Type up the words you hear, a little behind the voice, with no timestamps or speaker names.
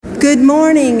Good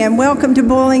morning and welcome to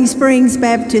Boiling Springs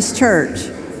Baptist Church.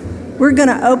 We're going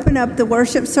to open up the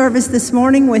worship service this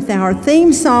morning with our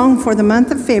theme song for the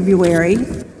month of February.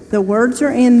 The words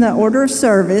are in the order of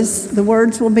service. The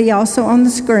words will be also on the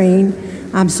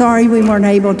screen. I'm sorry we weren't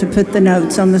able to put the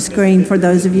notes on the screen for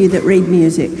those of you that read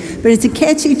music. But it's a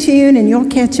catchy tune and you'll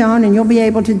catch on and you'll be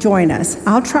able to join us.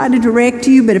 I'll try to direct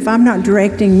you, but if I'm not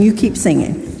directing, you keep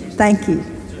singing. Thank you.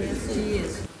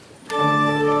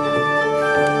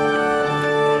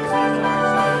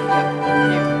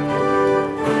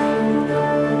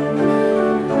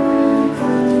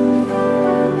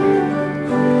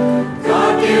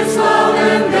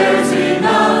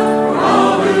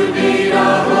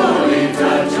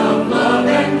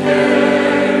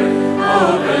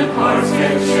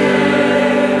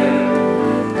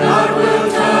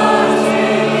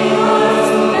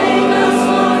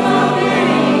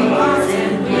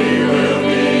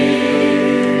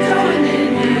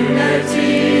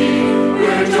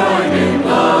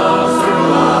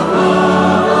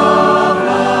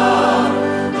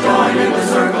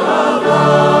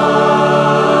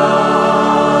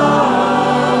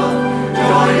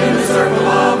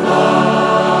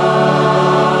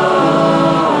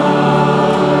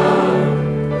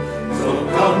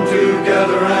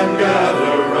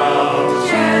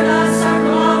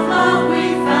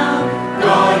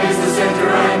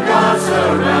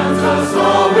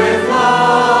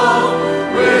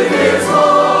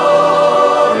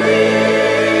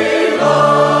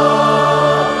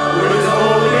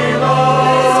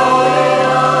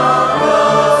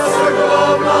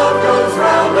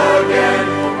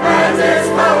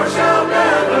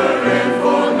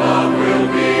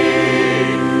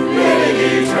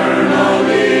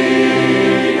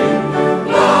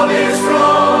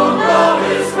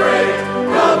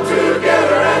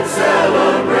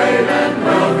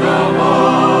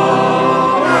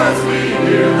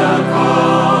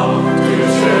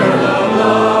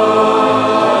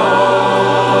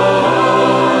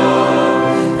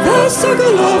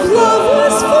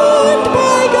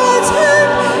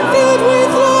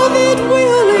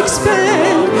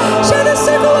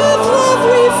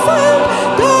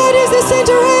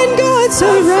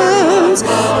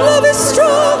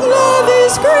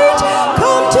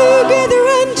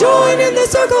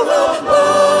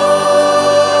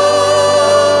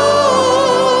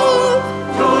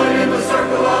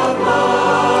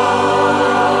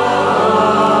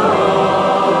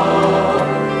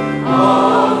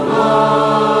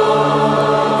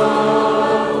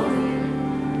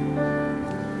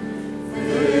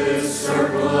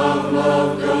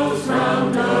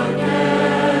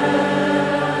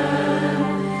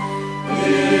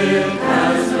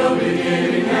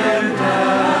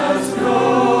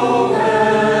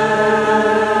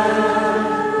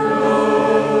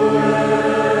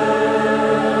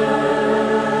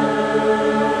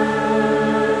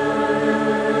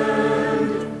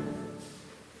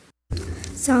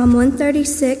 Psalm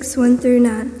 136, 1 through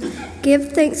 9.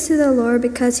 Give thanks to the Lord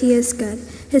because he is good.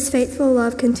 His faithful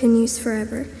love continues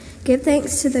forever. Give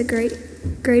thanks to the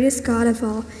greatest God of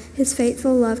all. His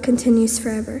faithful love continues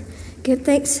forever. Give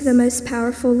thanks to the most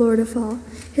powerful Lord of all.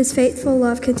 His faithful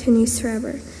love continues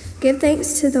forever. Give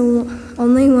thanks to the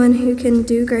only one who can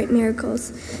do great miracles.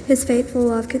 His faithful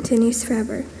love continues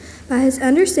forever. By his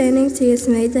understandings he has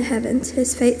made the heavens.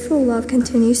 His faithful love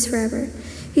continues forever.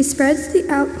 He spreads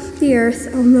out the earth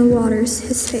on the waters.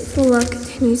 His faithful love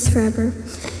continues forever.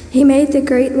 He made the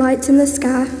great lights in the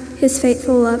sky. His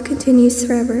faithful love continues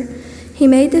forever. He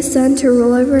made the sun to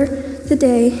rule over the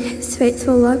day. His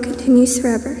faithful love continues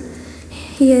forever.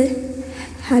 He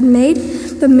had made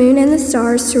the moon and the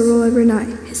stars to rule over night.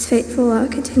 His faithful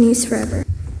love continues forever.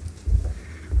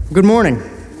 Good morning.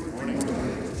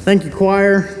 Thank you,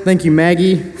 choir. Thank you,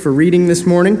 Maggie, for reading this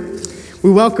morning. We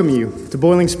welcome you to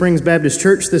Boiling Springs Baptist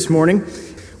Church this morning.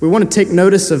 We want to take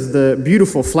notice of the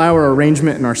beautiful flower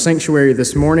arrangement in our sanctuary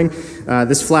this morning.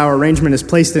 This flower arrangement is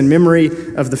placed in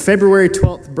memory of the February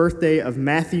 12th birthday of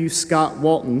Matthew Scott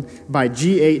Walton by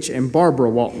G.H. and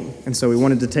Barbara Walton. And so we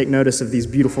wanted to take notice of these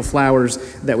beautiful flowers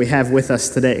that we have with us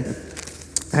today.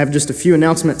 I have just a few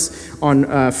announcements.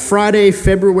 On Friday,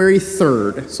 February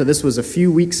 3rd, so this was a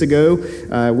few weeks ago,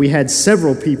 we had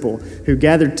several people who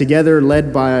gathered together,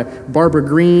 led by Barbara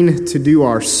Green, to do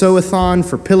our sew-a-thon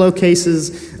for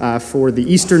pillowcases for the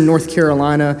eastern North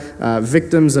Carolina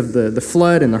victims of the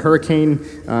flood and the hurricane.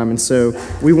 And so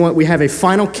we have a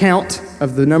final count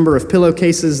of the number of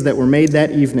pillowcases that were made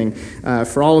that evening.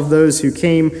 For all of those who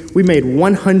came, we made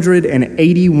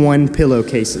 181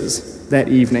 pillowcases that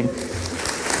evening.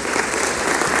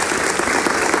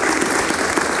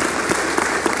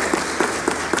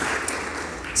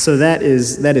 So that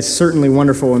is certainly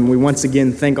wonderful, and we once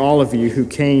again thank all of you who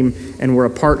came and were a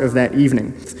part of that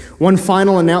evening. One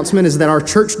final announcement is that our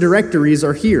church directories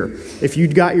are here. If you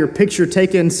got your picture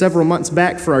taken several months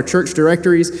back for our church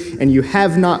directories and you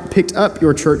have not picked up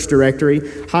your church directory,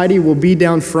 Heidi will be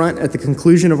down front at the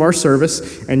conclusion of our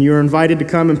service, and you're invited to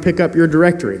come and pick up your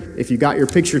directory. If you got your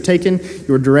picture taken,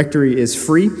 your directory is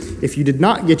free. If you did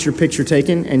not get your picture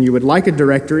taken and you would like a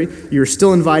directory, you're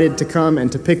still invited to come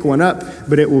and to pick one up,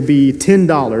 but it will be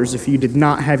 $10 if you did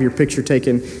not have your picture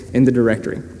taken in the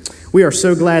directory. We are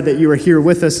so glad that you are here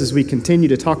with us as we continue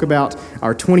to talk about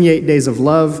our 28 days of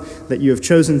love, that you have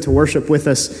chosen to worship with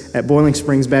us at Boiling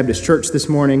Springs Baptist Church this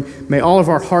morning. May all of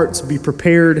our hearts be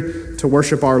prepared to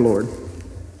worship our Lord.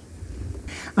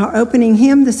 Our opening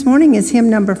hymn this morning is hymn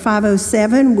number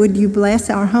 507, Would You Bless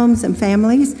Our Homes and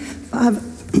Families?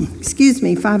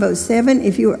 507.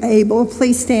 If you are able,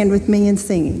 please stand with me in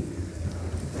singing.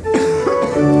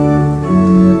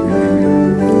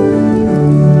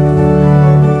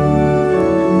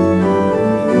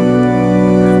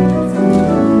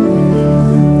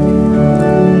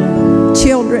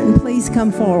 Children, please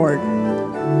come forward.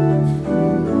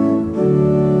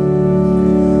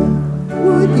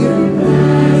 Would you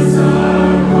bless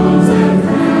our homes and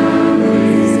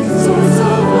families, source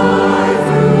of life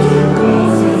who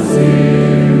calls us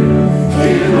here,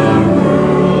 in our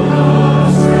world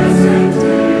of stress and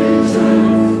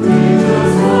tension, teach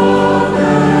us love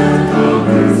that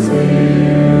conquers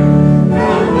fear.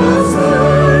 Help us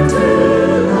learn to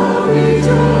love each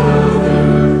other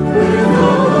with a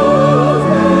love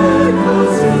that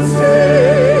constant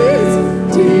stays.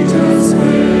 Teach us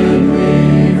when we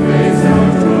face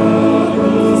our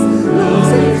troubles,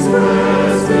 love's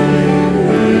expressed in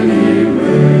many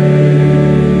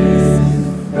ways.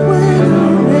 When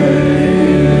our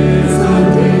way is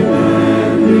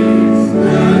undemanding,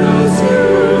 let us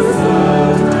use the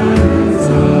time as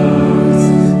ours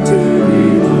to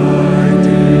delight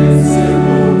in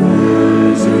simple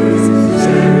pleasures,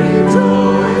 sharing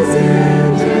joys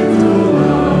in gentle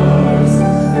hours.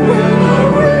 When our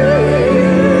way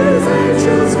is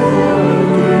anxious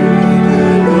walking,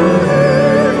 and the heavy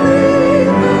path we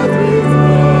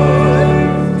find,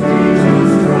 teach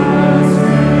us trust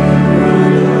and one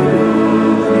another,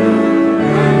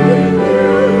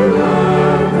 and renew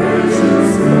our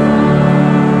precious love.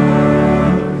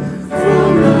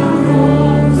 From the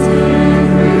homes and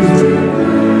Christian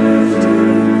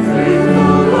pleasure, with the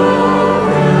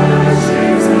love that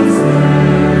shapes us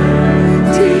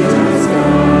there, teach us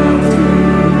God to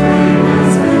bring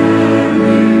us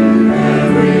family,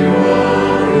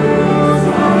 everyone whose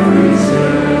love we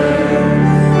share.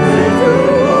 And through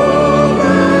all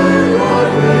that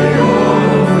life may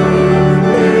offer,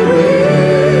 may we in your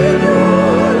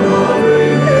love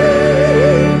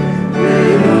remain.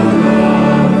 May the love we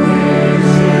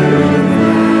share in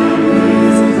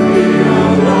families be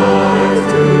our life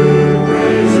to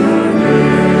praise your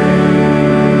name.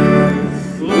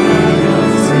 Let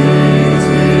us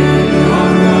sing on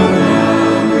the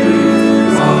boundaries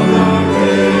of our daily thought and prayer,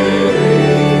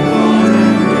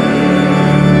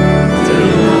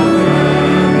 till the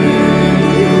family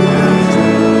you have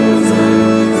chosen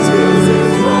spills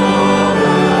its love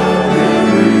out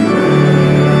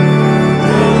everywhere.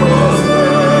 Help us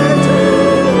learn to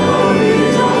love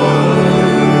each other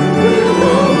with a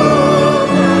love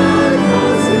that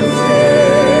constant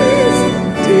stays.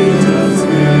 Teach us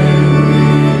when we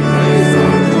face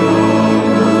our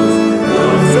troubles,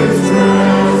 love's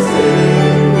expressed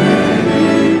in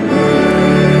many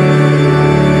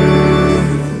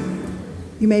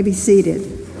ways. You may be seated.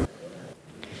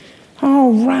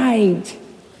 All right.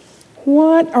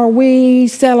 What are we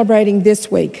celebrating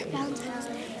this week?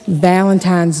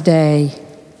 Valentine's Day.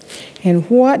 And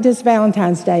what does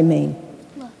Valentine's Day mean?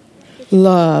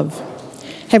 Love.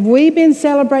 Have we been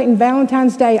celebrating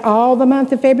Valentine's Day all the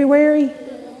month of February?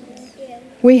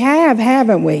 We have,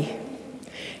 haven't we?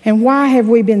 And why have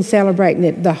we been celebrating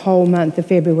it the whole month of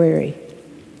February?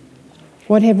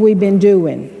 What have we been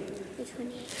doing?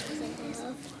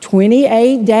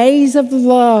 28 days of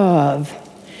love.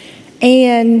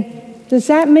 And does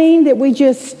that mean that we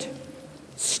just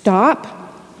stop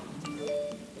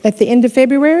at the end of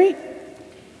February?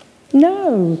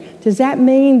 No. Does that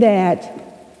mean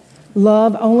that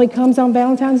love only comes on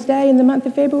Valentine's Day in the month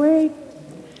of February?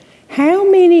 How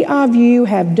many of you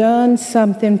have done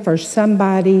something for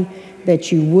somebody that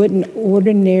you wouldn't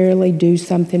ordinarily do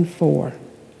something for?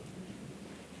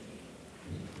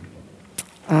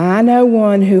 I know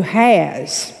one who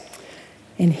has,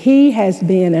 and he has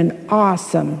been an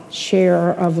awesome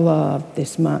sharer of love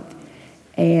this month.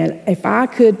 And if I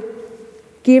could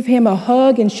give him a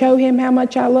hug and show him how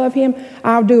much I love him,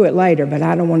 I'll do it later, but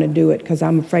I don't want to do it because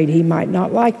I'm afraid he might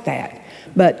not like that.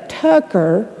 But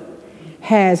Tucker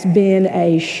has been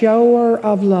a shower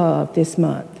of love this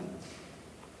month.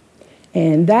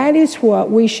 And that is what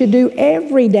we should do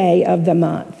every day of the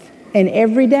month and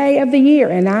every day of the year.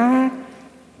 And I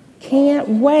can't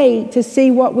wait to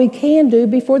see what we can do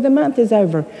before the month is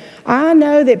over. I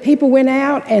know that people went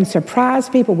out and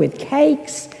surprised people with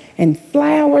cakes and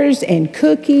flowers and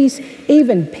cookies,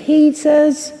 even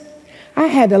pizzas. I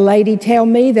had a lady tell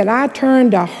me that I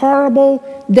turned a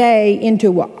horrible day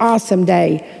into an awesome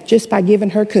day just by giving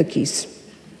her cookies.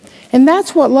 And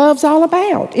that's what love's all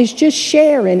about. It's just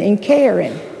sharing and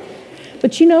caring.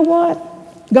 But you know what?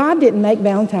 God didn't make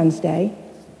Valentine's Day.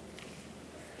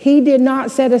 He did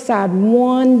not set aside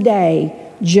one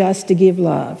day just to give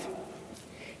love.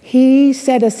 He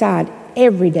set aside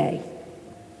every day.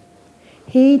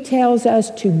 He tells us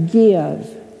to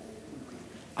give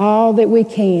all that we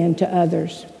can to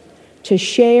others. To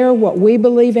share what we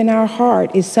believe in our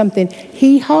heart is something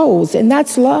He holds, and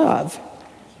that's love.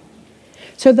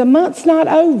 So the month's not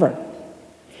over.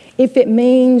 If it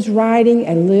means writing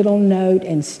a little note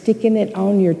and sticking it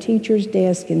on your teacher's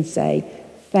desk and say,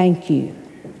 thank you,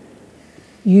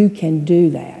 you can do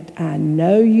that. I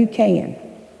know you can.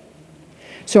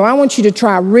 So I want you to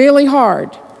try really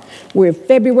hard. We're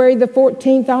February the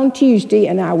 14th on Tuesday,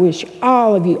 and I wish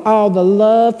all of you all the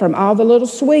love from all the little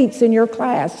sweets in your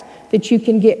class that you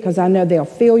can get, because I know they'll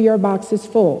fill your boxes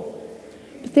full.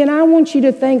 But then I want you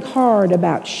to think hard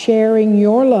about sharing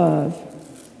your love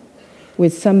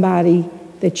with somebody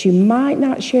that you might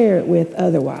not share it with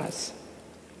otherwise.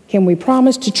 Can we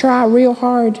promise to try real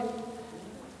hard?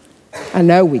 I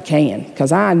know we can,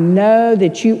 because I know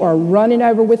that you are running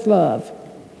over with love.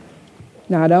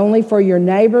 Not only for your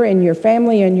neighbor and your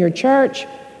family and your church,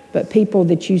 but people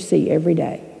that you see every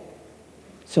day.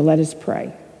 So let us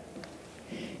pray.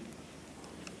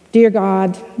 Dear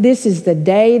God, this is the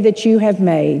day that you have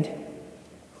made.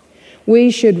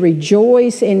 We should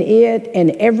rejoice in it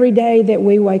and every day that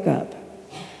we wake up.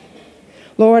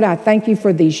 Lord, I thank you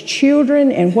for these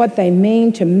children and what they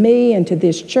mean to me and to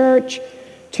this church,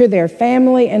 to their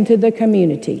family and to the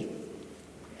community.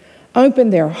 Open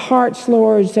their hearts,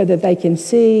 Lord, so that they can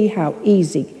see how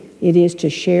easy it is to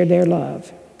share their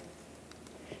love.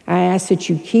 I ask that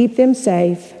you keep them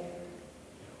safe,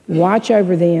 watch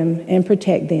over them, and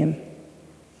protect them,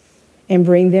 and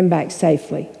bring them back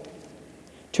safely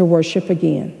to worship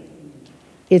again.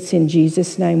 It's in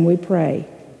Jesus' name we pray.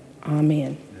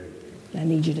 Amen. I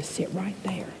need you to sit right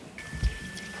there.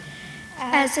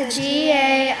 As a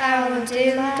GA, I will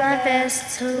do my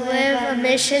best to live a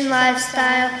mission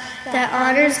lifestyle that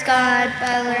honors God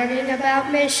by learning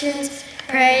about missions,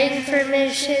 praying for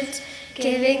missions,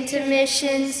 giving to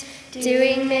missions,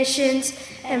 doing missions,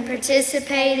 and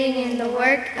participating in the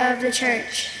work of the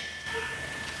church.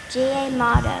 GA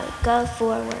motto, go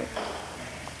forward.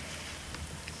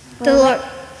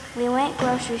 We went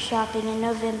grocery shopping in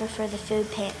November for the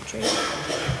food pantry.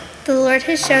 The Lord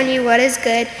has shown you what is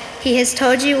good. He has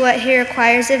told you what He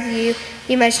requires of you.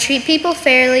 You must treat people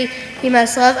fairly, you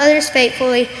must love others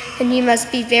faithfully, and you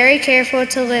must be very careful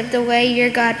to live the way your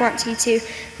God wants you to.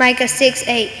 Micah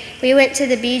 6:8. We went to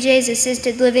the BJ's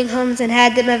assisted living homes and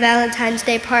had them a Valentine's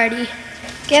Day party.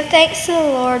 Give thanks to the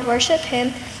Lord, worship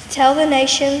Him, tell the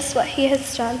nations what He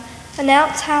has done,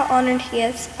 announce how honored He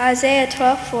is. Isaiah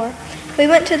 12:4. We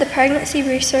went to the Pregnancy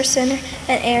Resource Center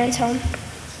at Aaron's home.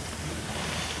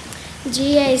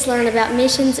 GAs learn about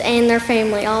missions and their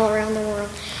family all around the world.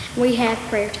 We have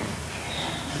prayer time.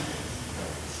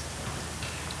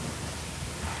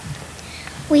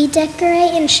 We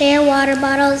decorate and share water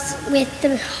bottles with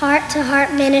the Heart to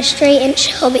Heart Ministry in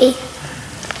Shelby.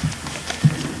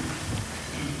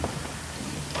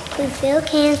 We fill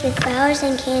cans with flowers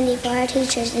and candy for our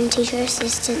teachers and teacher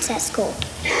assistants at school.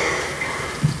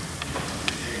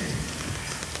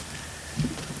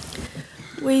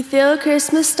 We fill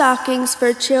Christmas stockings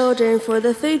for children for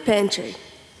the food pantry.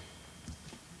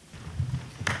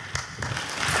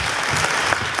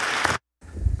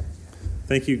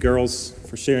 Thank you, girls,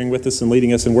 for sharing with us and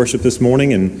leading us in worship this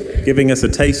morning and giving us a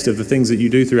taste of the things that you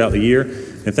do throughout the year.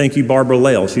 And thank you, Barbara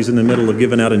Lale. She's in the middle of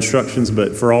giving out instructions,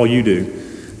 but for all you do.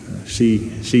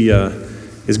 She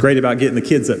is great about getting the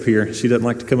kids up here. She doesn't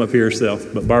like to come up here herself.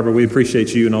 But Barbara, we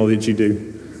appreciate you and all that you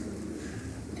do.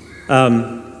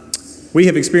 We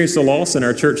have experienced a loss in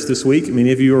our church this week.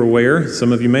 Many of you are aware,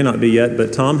 some of you may not be yet,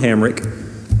 but Tom Hamrick,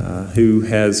 who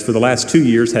has for the last 2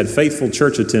 years had faithful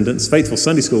church attendance, faithful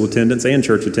Sunday school attendance and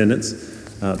church attendance,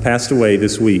 passed away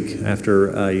this week after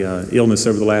a illness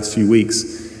over the last few weeks.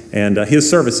 And his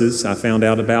services, I found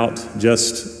out about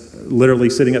just literally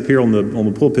sitting up here on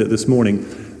the pulpit this morning.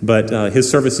 But his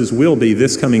services will be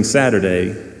this coming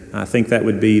Saturday. I think that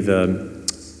would be the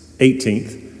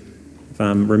 18th, if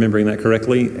I'm remembering that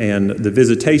correctly. And the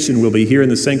visitation will be here in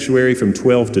the sanctuary from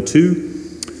 12 to 2.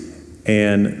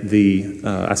 And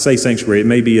I say sanctuary, it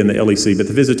may be in the LEC, but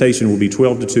the visitation will be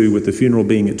 12 to 2 with the funeral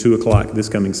being at 2 o'clock this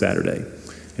coming Saturday.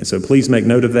 And so please make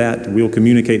note of that. We'll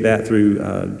communicate that through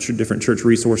different church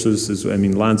resources,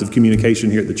 lines of communication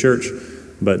here at the church.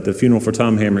 But the funeral for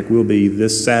Tom Hamrick will be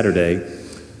this Saturday,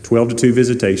 12 to 2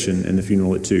 visitation, and the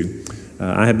funeral at 2.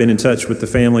 I have been in touch with the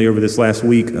family over this last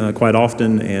week quite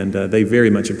often, and they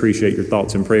very much appreciate your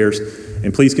thoughts and prayers.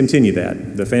 And please continue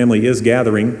that. The family is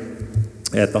gathering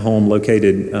at the home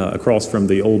located across from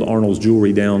the old Arnold's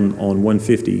Jewelry down on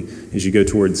 150 as you go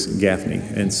towards Gaffney.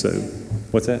 And so,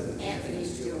 what's that?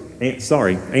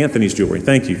 Anthony's Jewelry.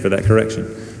 Thank you for that correction.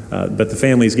 But the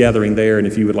family's gathering there, and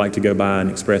if you would like to go by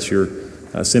and express your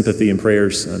sympathy and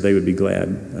prayers, they would be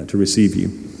glad to receive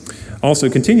you. Also,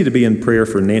 continue to be in prayer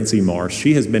for Nancy Marsh.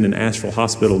 She has been in Asheville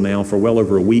Hospital now for well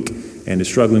over a week and is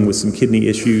struggling with some kidney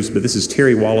issues, but this is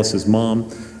Terry Wallace's mom.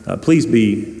 Please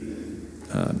be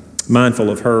mindful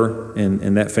of her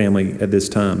and that family at this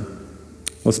time.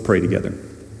 Let's pray together.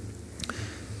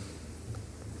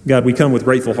 God, we come with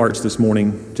grateful hearts this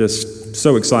morning, just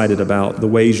so excited about the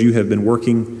ways you have been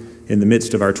working in the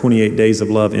midst of our 28 Days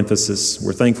of Love emphasis.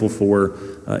 We're thankful for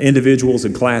individuals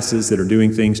and classes that are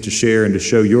doing things to share and to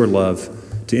show your love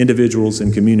to individuals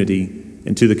and community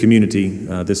and to the community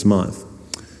this month.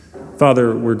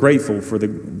 Father, we're grateful for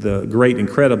the great,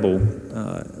 incredible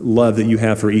love that you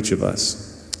have for each of us.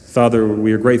 Father,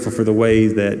 we are grateful for the way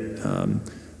that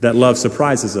that love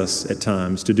surprises us at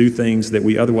times to do things that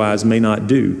we otherwise may not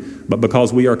do, but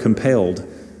because we are compelled,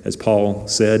 as Paul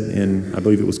said in, I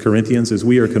believe it was Corinthians, as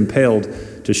we are compelled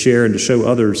to share and to show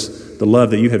others the love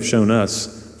that you have shown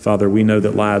us, Father, we know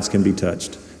that lives can be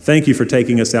touched. Thank you for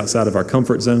taking us outside of our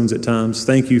comfort zones at times.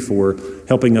 Thank you for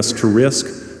helping us to risk.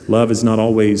 Love is not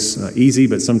always easy,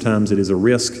 but sometimes it is a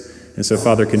risk. And so,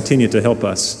 Father, continue to help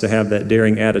us to have that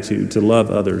daring attitude to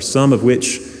love others, some of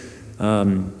which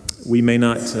we may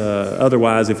not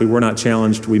otherwise, if we were not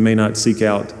challenged, we may not seek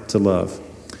out to love.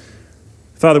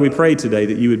 Father, we pray today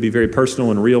that you would be very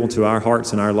personal and real to our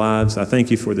hearts and our lives. I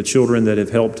thank you for the children that have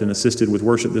helped and assisted with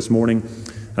worship this morning.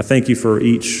 I thank you for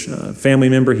each family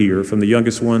member here, from the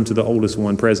youngest one to the oldest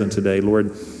one present today.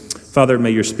 Lord, Father, may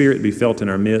your spirit be felt in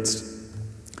our midst.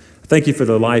 Thank you for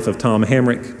the life of Tom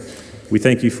Hamrick. We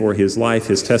thank you for his life,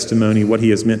 his testimony, what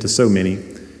he has meant to so many.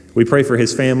 We pray for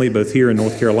his family, both here in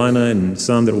North Carolina and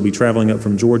some that will be traveling up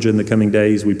from Georgia in the coming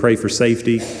days. We pray for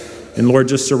safety. And Lord,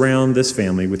 just surround this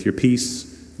family with your peace,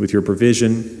 with your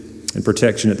provision and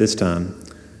protection at this time.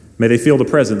 May they feel the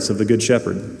presence of the Good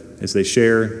Shepherd as they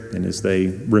share and as they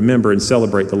remember and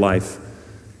celebrate the life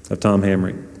of Tom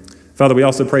Hamrick. Father, we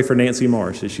also pray for Nancy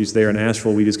Marsh. As she's there in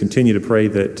Asheville, we just continue to pray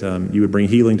that you would bring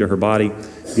healing to her body,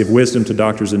 give wisdom to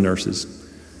doctors and nurses.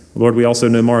 Lord, we also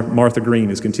know Martha Green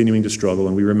is continuing to struggle,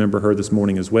 and we remember her this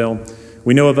morning as well.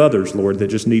 We know of others, Lord, that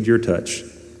just need your touch.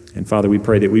 And Father, we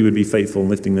pray that we would be faithful in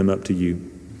lifting them up to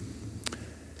you.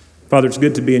 Father, it's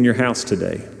good to be in your house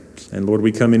today. And Lord,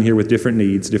 we come in here with different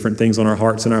needs, different things on our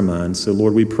hearts and our minds. So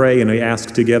Lord, we pray and we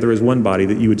ask together as one body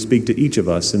that you would speak to each of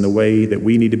us in the way that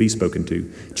we need to be spoken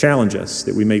to. Challenge us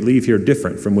that we may leave here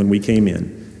different from when we came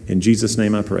in. In Jesus'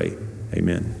 name I pray.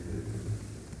 Amen.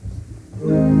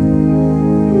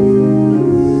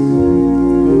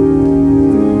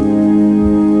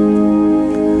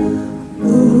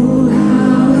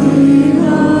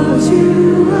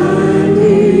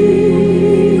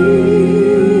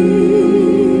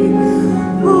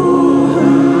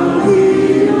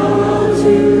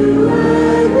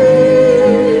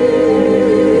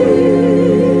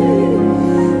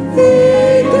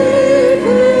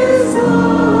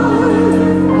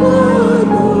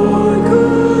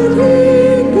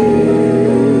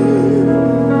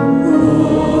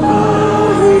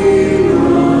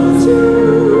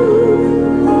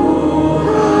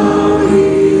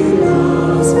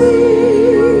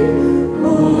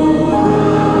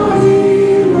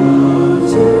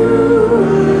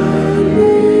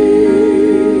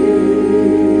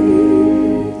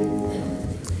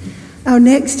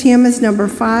 Next hymn is number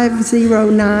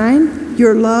 509,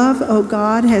 Your Love, O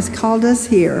God, Has Called Us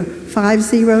Here,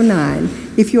 509.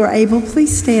 If you are able,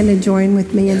 please stand and join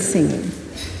with me in singing.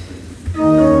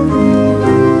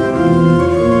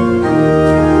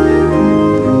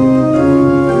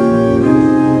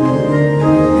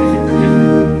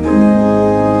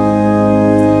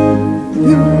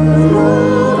 Your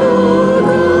love, O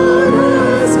God,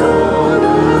 has called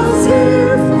us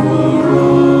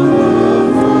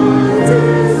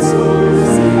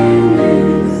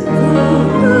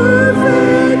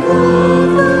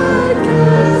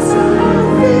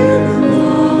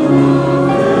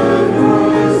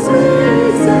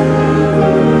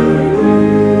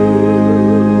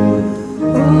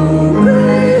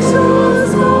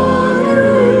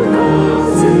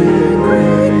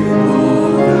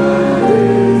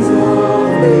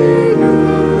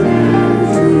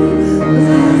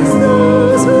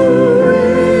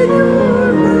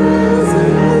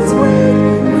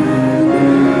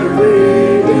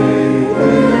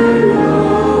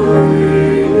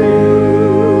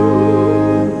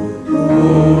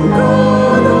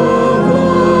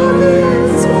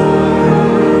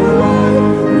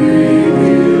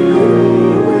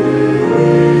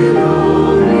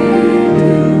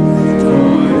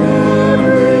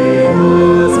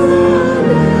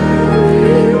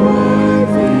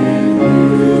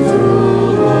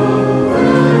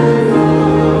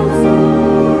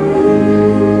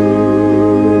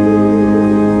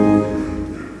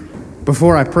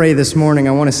Before I pray this morning,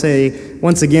 I want to say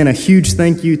once again a huge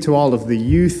thank you to all of the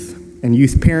youth and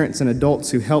youth parents and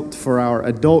adults who helped for our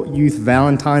adult youth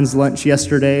Valentine's lunch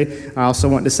yesterday. I also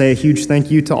want to say a huge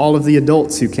thank you to all of the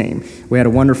adults who came. We had a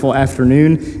wonderful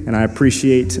afternoon, and I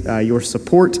appreciate your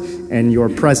support and your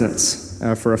presence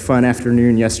for a fun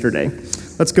afternoon yesterday.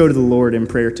 Let's go to the Lord in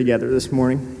prayer together this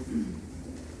morning.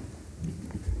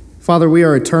 Father, we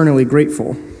are eternally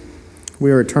grateful.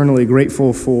 We are eternally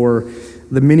grateful for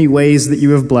the many ways that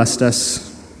you have blessed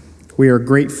us. We are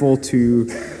grateful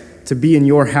to be in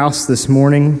your house this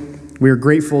morning. We are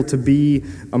grateful to be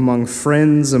among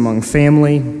friends, among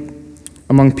family,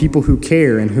 among people who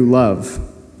care and who love.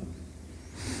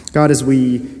 God, as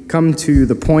we come to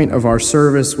the point of our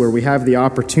service where we have the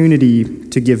opportunity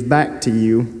to give back to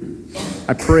you,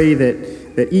 I pray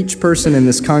that each person in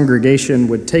this congregation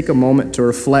would take a moment to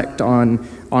reflect on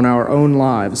our own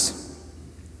lives.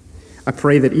 I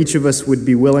pray that each of us would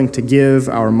be willing to give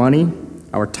our money,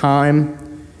 our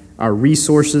time, our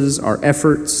resources, our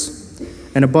efforts,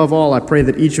 and above all, I pray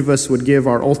that each of us would give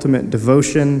our ultimate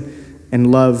devotion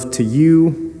and love to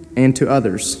you and to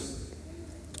others.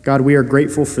 God, we are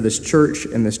grateful for this church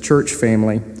and this church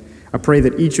family. I pray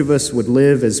that each of us would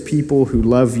live as people who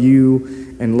love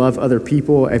you and love other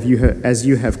people as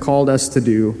you have called us to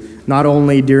do, not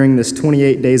only during this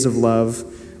 28 days of love,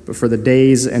 but for the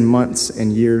days and months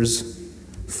and years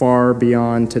far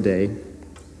beyond today.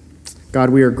 God,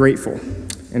 we are grateful.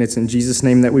 And it's in Jesus'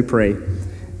 name that we pray.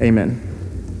 Amen.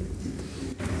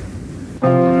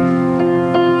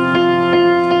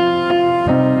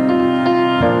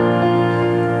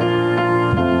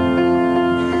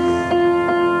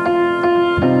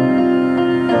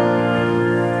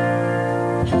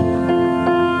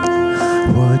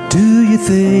 What do you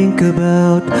think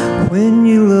about when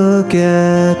you look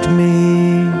at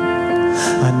me?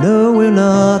 I know we're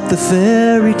not the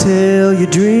fairy tale you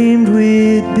dreamed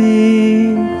we'd be.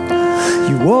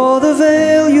 You wore the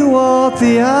veil, you walked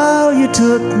the aisle, you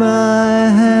took my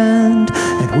hand,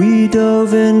 and we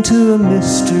dove into a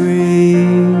mystery.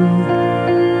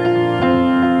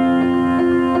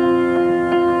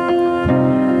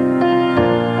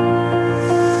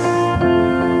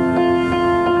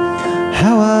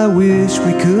 How I wish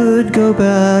we could go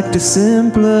back to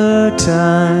simpler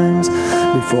times,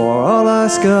 before all our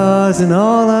scars and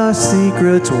all our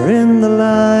secrets were in the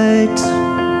light.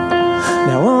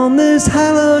 Now on this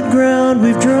hallowed ground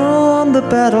we've drawn the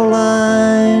battle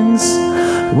lines.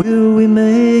 Will we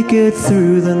make it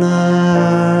through the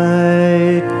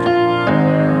night?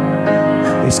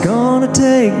 It's gonna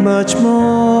take much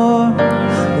more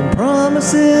than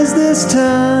promises this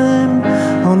time.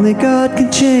 Only God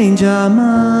can change our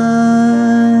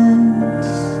minds.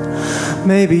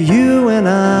 Maybe you and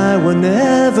I were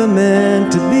never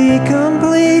meant to be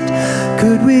complete.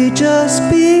 Could we just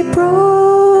be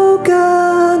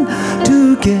broken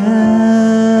together?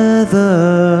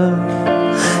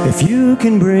 If you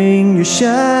can bring your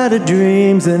shattered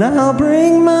dreams, then I'll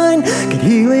bring mine. Can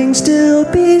healing still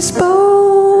be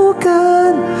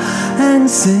spoken and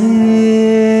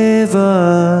save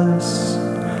us?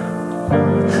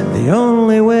 The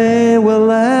only way we'll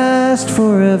last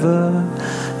forever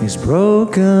is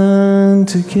broken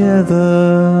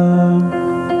together.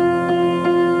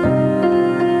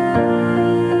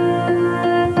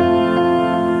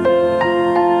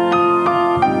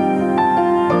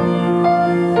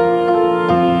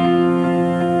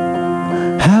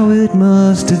 How it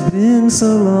must have been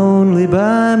so lonely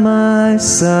by my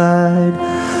side.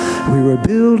 We were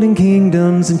building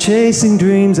kingdoms and chasing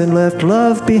dreams and left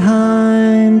love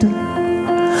behind.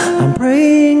 I'm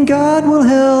praying God will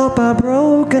help our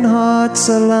broken hearts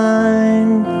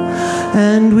align,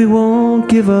 and we won't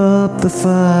give up the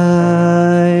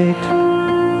fight.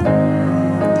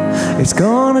 It's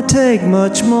gonna take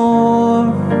much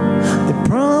more than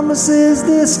promises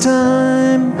this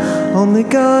time. Only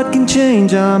God can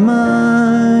change our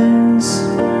minds.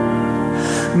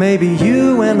 Maybe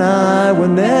you and I were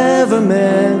never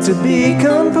meant to be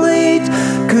complete.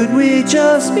 Could we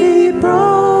just be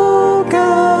broken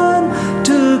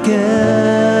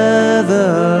together?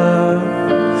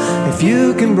 If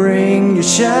you can bring your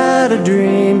shattered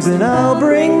dreams, then I'll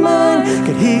bring mine.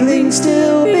 Could healing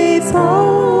still be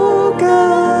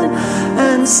broken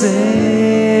and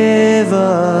save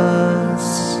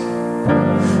us?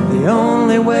 The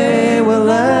only way we'll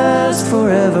last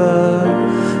forever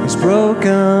is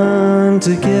broken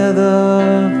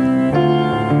together.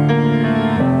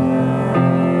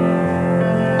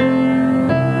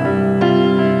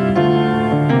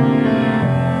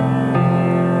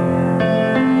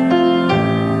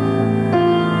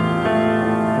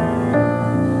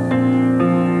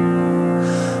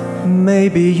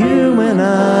 maybe you and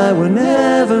I were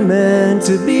never meant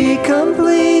to be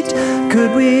complete.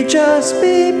 Could we just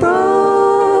be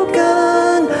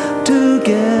broken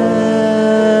together?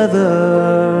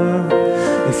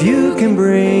 If you can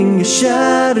bring your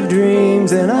shattered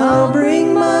dreams, and I'll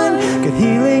bring mine. Could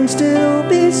healing still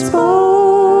be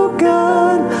spoken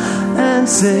and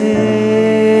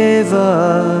save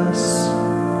us?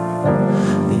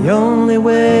 The only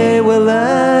way we'll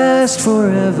last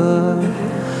forever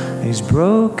is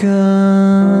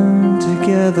broken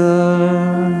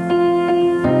together.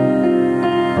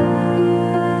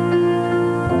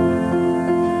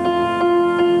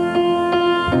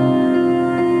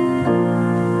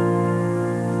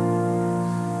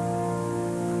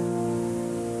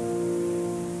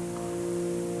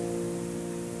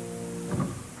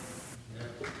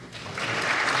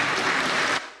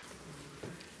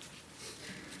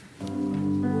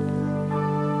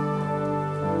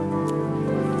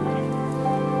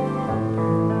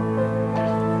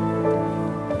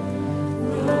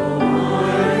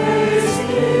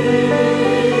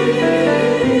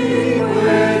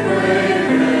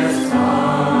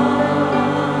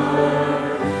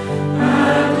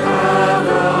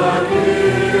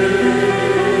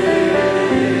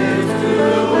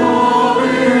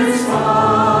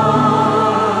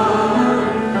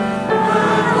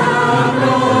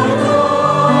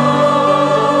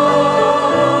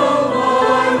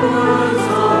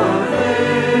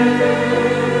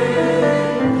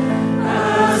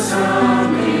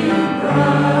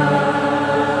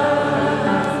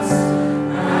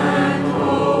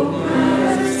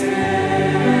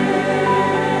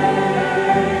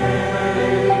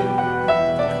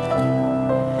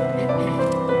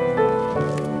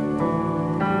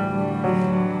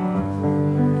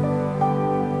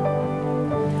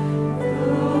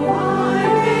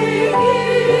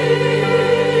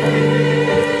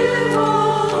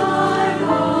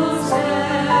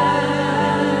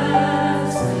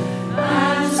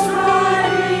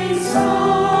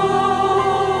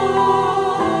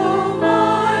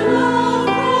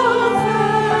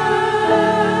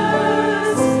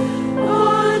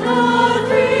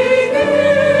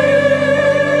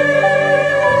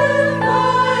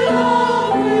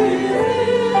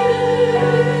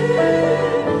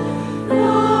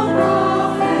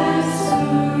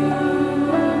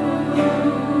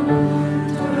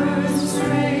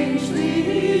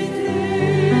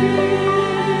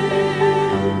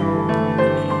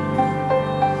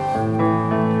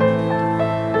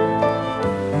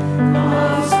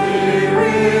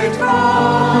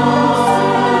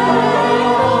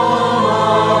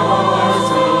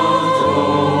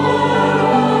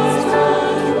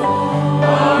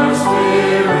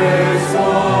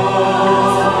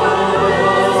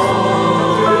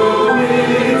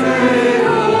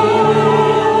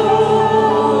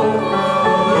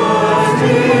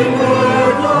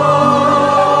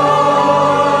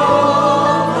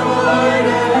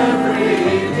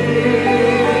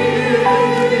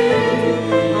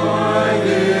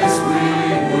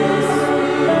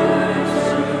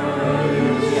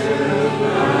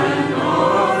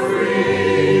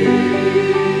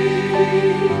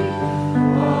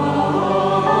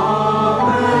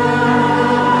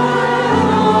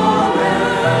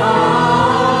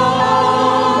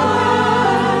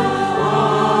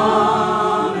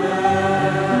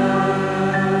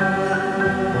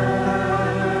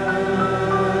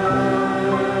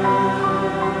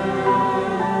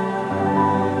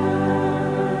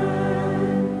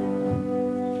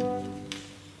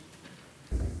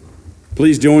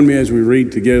 Please join me as we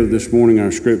read together this morning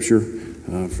our scripture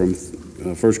from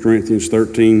 1 Corinthians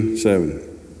 13:7.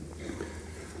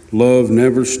 Love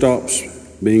never stops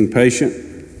being patient,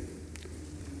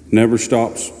 never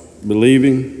stops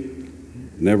believing,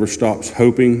 never stops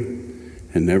hoping,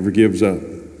 and never gives up.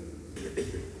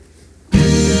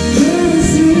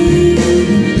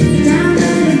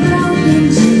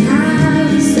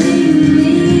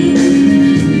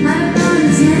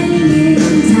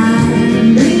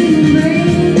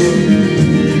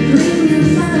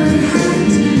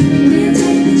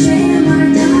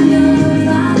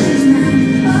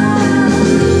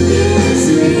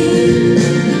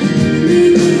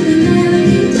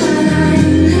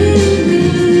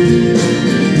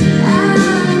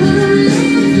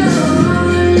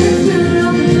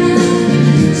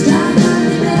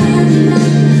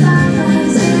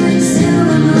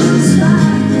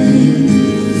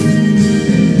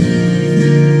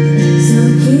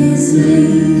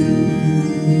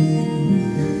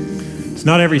 It's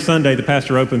not every Sunday the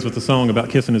pastor opens with a song about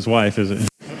kissing his wife, is it?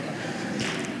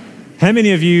 How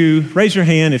many of you, raise your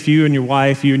hand if you and your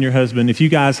wife, you and your husband, if you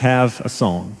guys have a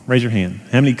song? Raise your hand.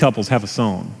 How many couples have a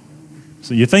song?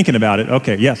 So you're thinking about it.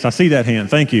 Okay, yes, I see that hand.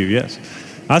 Thank you, yes.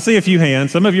 I see a few hands.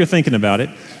 Some of you are thinking about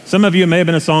it. Some of you, it may have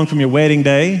been a song from your wedding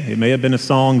day. It may have been a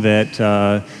song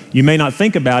that you may not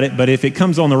think about it, but if it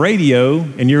comes on the radio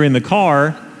and you're in the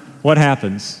car, what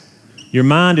happens? Your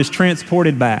mind is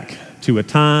transported back to a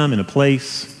time and a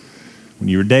place when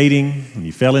you were dating, when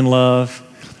you fell in love.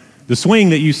 The swing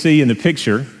that you see in the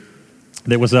picture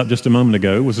that was up just a moment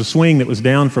ago was a swing that was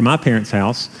down from my parents'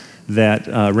 house that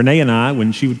Renee and I,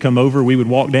 when she would come over, we would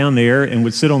walk down there and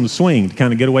would sit on the swing to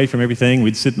kind of get away from everything.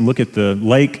 We'd sit and look at the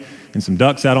lake and some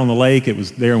ducks out on the lake. It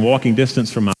was there in walking distance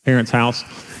from my parents' house.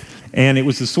 And it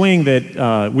was the swing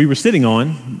that we were sitting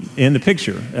on in the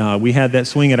picture. We had that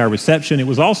swing at our reception. It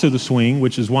was also the swing,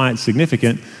 which is why it's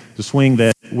significant, the swing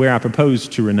that where I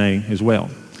proposed to Renee as well.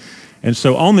 And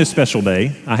so on this special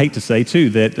day, I hate to say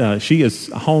too that she is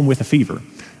home with a fever.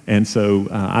 And so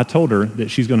I told her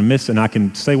that she's going to miss it, and I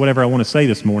can say whatever I want to say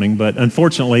this morning, but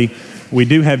unfortunately, we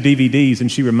do have DVDs,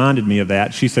 and she reminded me of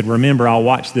that. She said, remember, I'll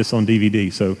watch this on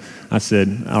DVD. So I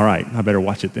said, all right, I better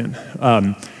watch it then.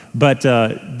 But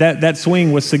that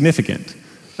swing was significant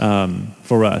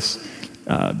for us.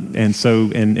 And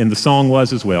the song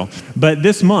was as well. But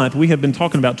this month, we have been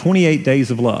talking about 28 days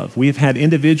of love. We have had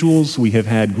individuals, we have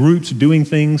had groups doing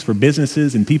things for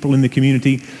businesses and people in the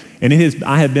community, and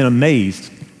I have been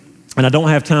amazed. And I don't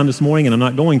have time this morning, and I'm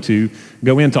not going to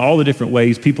go into all the different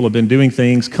ways people have been doing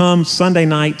things. Come Sunday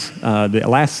night, the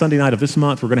last Sunday night of this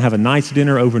month, we're going to have a nice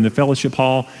dinner over in the fellowship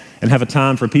hall and have a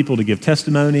time for people to give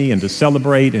testimony and to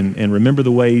celebrate and remember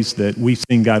the ways that we've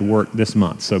seen God work this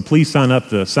month. So please sign up.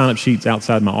 The sign-up sheet's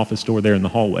outside my office door there in the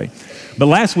hallway. But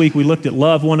last week, we looked at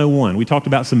Love 101. We talked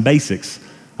about some basics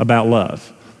about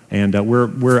love. And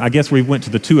I guess we went to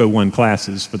the 201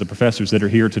 classes for the professors that are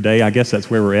here today. I guess that's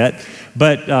where we're at.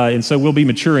 But, and so we'll be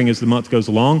maturing as the month goes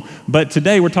along. But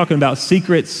today we're talking about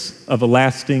secrets of a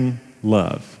lasting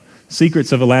love.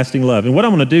 Secrets of a lasting love. And what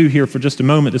I'm going to do here for just a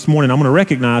moment this morning, I'm going to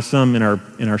recognize some in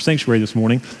our sanctuary this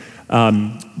morning.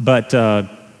 And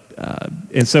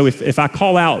so if I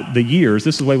call out the years,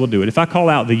 this is the way we'll do it. If I call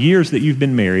out the years that you've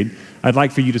been married, I'd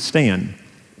like for you to stand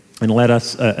and let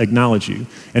us acknowledge you.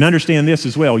 And understand this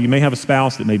as well. You may have a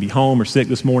spouse that may be home or sick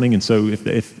this morning, and so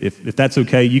if that's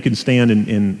okay, you can stand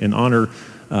in honor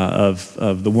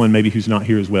of the one maybe who's not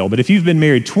here as well. But if you've been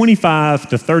married 25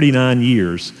 to 39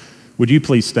 years, would you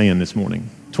please stand this morning?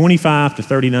 25 to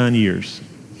 39 years.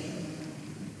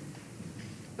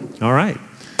 All right.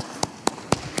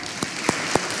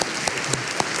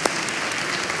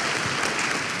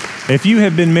 If you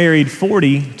have been married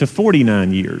 40 to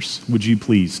 49 years, would you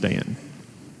please stand?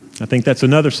 I think that's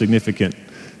another significant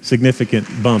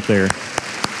bump there.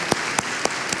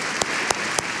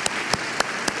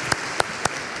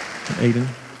 Aiden.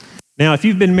 Now, if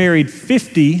you've been married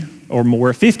 50 or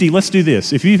more, let's do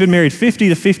this. If you've been married 50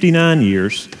 to 59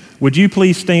 years, would you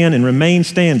please stand and remain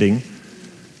standing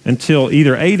until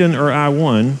either Aiden or I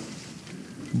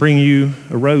bring you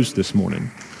a rose this morning?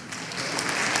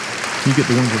 You get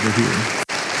the ones over here.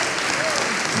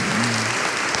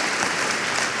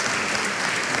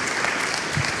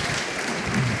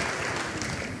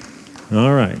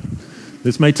 All right.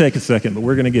 This may take a second, but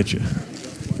we're going to get you.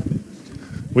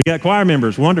 We got choir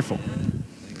members. Wonderful.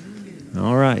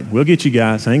 All right. We'll get you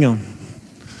guys. Hang on.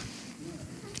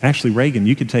 Actually, Reagan,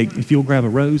 you could if you'll grab a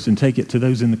rose and take it to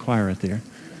those in the choir right there.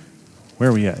 Where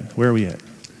are we at?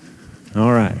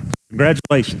 All right.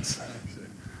 Congratulations.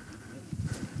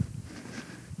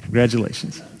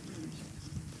 Congratulations.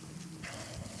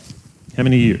 How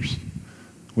many years?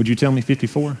 Would you tell me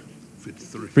 54?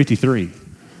 53.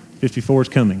 54 is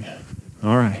coming.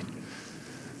 All right.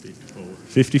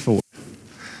 54.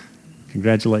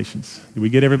 Congratulations. Did we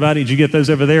get everybody? Did you get those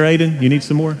over there, Aiden? You need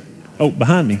some more? Oh,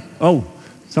 behind me. Oh,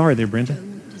 sorry there, Brenda.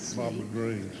 Barbara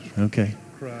Graves. Okay.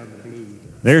 Cried blue.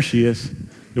 There she is.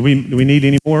 Do we need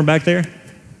any more back there?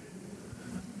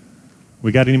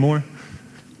 We got any more?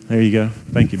 There you go.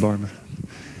 Thank you, Barbara.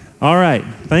 All right.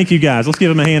 Thank you, guys. Let's give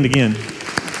them a hand again.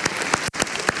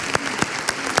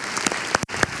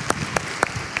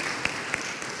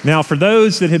 Now, for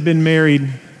those that have been married,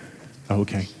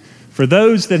 for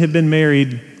those that have been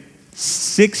married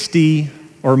 60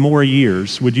 or more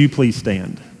years, would you please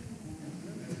stand?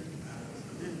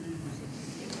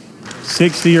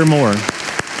 60 or more.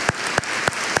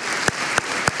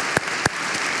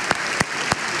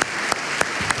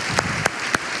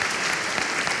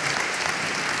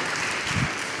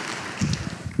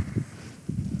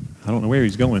 I don't know where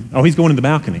he's going. Oh, he's going to the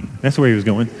balcony. That's where he was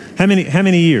going. How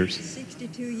many years?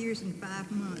 62 years and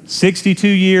 5 months. 62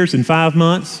 years and 5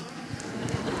 months.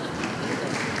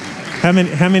 How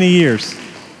many years?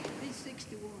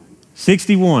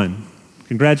 61.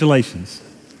 Congratulations.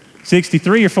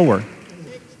 63 or 4?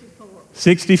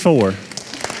 64.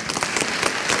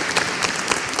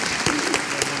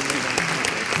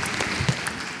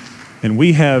 And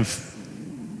we have,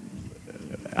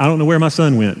 I don't know where my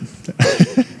son went,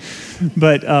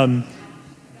 but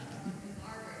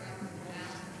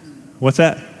what's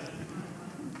that?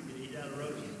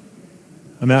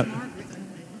 I'm out.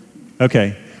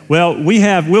 Okay. Well,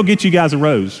 we'll get you guys a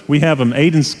rose. We have them.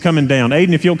 Aiden's coming down.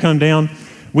 Aiden, if you'll come down.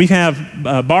 We have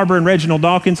Barbara and Reginald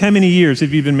Dawkins. How many years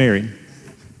have you been married?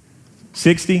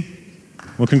 60?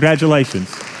 Well,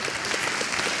 congratulations.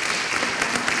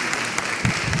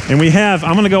 And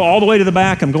I'm going to go all the way to the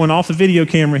back. I'm going off the video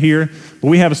camera here. But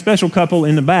we have a special couple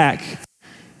in the back.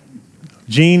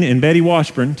 Gene and Betty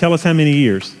Washburn. Tell us how many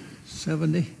years?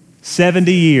 70.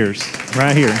 70 years,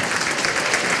 right here.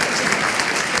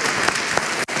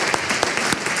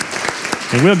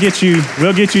 And we'll get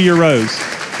you your rose.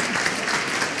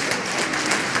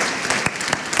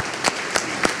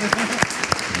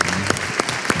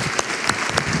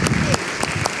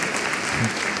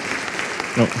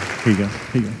 Oh, here you go.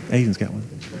 Aiden's got one.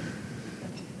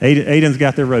 Aiden's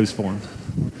got their rose for him.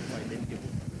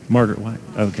 Margaret White.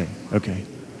 Okay.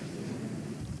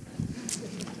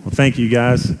 Well, thank you,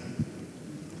 guys.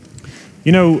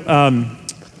 You know,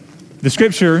 the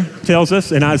scripture tells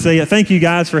us in Isaiah, thank you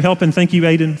guys for helping. Thank you,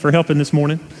 Aiden, for helping this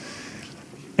morning.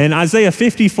 In Isaiah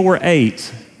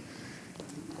 54:8,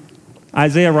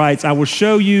 Isaiah writes, I will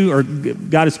show you, or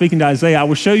God is speaking to Isaiah, I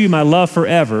will show you my love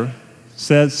forever,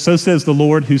 so says the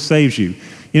Lord who saves you.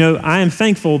 You know, I am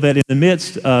thankful that in the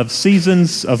midst of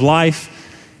seasons of life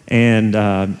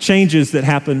and changes that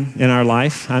happen in our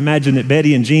life, I imagine that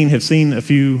Betty and Jean have seen a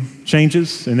few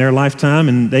changes in their lifetime,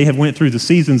 and they have went through the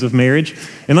seasons of marriage.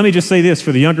 And let me just say this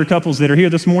for the younger couples that are here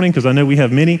this morning, because I know we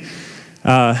have many.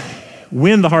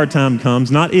 When the hard time comes,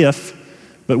 not if,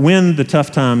 but when the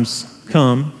tough times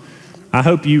come, I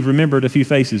hope you've remembered a few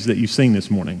faces that you've seen this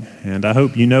morning. And I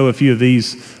hope you know a few of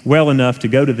these well enough to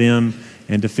go to them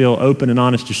and to feel open and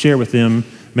honest to share with them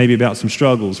maybe about some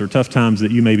struggles or tough times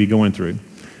that you may be going through.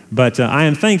 But I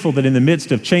am thankful that in the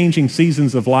midst of changing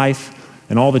seasons of life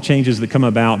and all the changes that come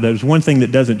about, there's one thing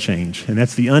that doesn't change, and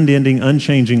that's the unending,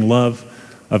 unchanging love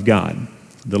of God.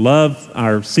 The love,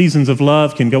 our seasons of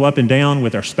love can go up and down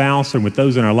with our spouse or with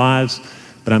those in our lives,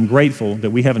 but I'm grateful that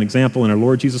we have an example in our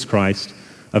Lord Jesus Christ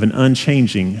of an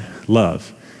unchanging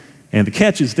love. And the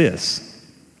catch is this,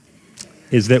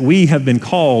 is that we have been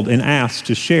called and asked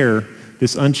to share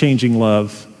this unchanging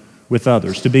love with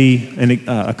others, to be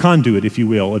a conduit, if you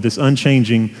will, of this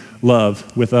unchanging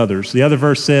love with others. The other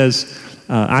verse says,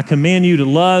 I command you to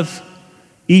love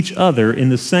each other in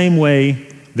the same way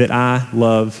that I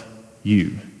love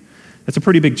you. That's a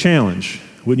pretty big challenge.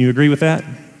 Wouldn't you agree with that?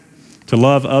 To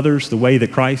love others the way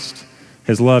that Christ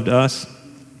has loved us.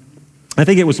 I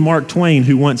think it was Mark Twain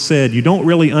who once said, you don't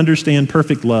really understand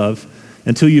perfect love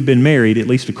until you've been married at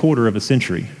least a quarter of a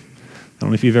century. I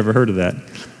don't know if you've ever heard of that.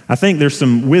 I think there's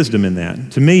some wisdom in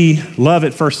that. To me, love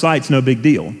at first sight's no big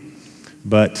deal,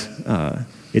 but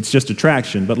it's just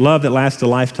attraction. But love that lasts a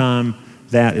lifetime,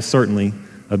 that is certainly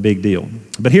a big deal.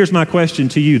 But here's my question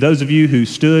to you, those of you who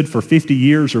stood for 50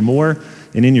 years or more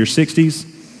and in your 60s,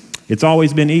 it's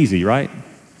always been easy, right?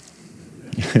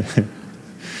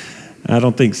 I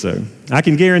don't think so. I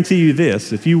can guarantee you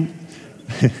this, if you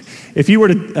were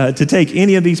to take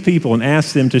any of these people and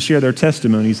ask them to share their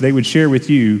testimonies, they would share with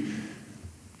you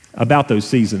about those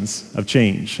seasons of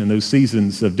change and those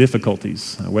seasons of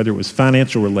difficulties, whether it was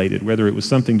financial related, whether it was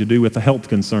something to do with a health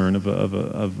concern of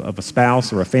a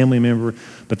spouse or a family member,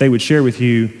 but they would share with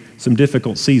you some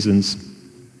difficult seasons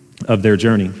of their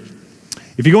journey.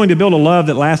 If you're going to build a love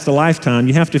that lasts a lifetime,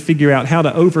 you have to figure out how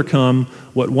to overcome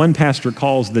what one pastor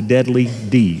calls the deadly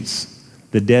D's.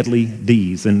 The deadly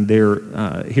D's, and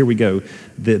here we go.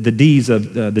 The D's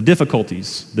of the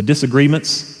difficulties, the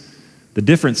disagreements, the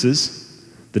differences,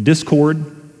 the discord,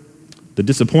 the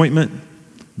disappointment,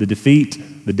 the defeat,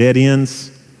 the dead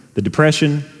ends, the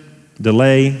depression,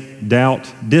 delay, doubt,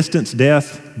 distance,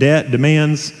 death, debt,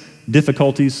 demands,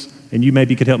 difficulties, and you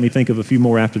maybe could help me think of a few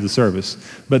more after the service.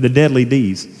 But the deadly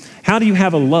D's. How do you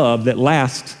have a love that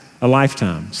lasts a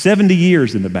lifetime? 70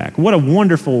 years in the back. What a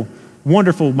wonderful,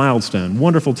 wonderful milestone,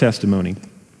 wonderful testimony.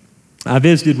 I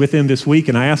visited with them this week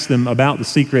and I asked them about the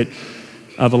secret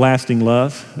of a lasting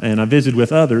love, and I visited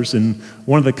with others, and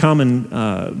one of the common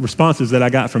responses that I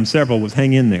got from several was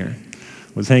hang in there,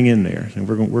 and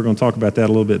we're going to talk about that a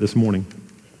little bit this morning.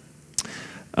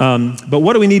 But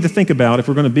what do we need to think about if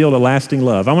we're going to build a lasting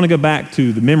love? I want to go back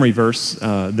to the memory verse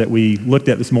that we looked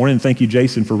at this morning. Thank you,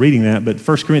 Jason, for reading that. But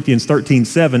 1 Corinthians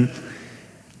 13:7,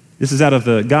 this is out of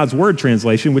the God's Word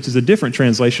translation, which is a different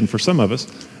translation for some of us.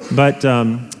 But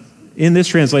in this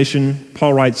translation,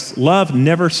 Paul writes, love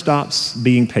never stops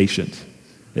being patient.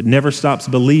 It never stops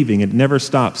believing. It never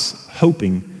stops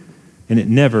hoping. And it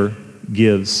never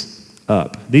gives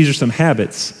up. These are some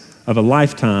habits of a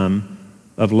lifetime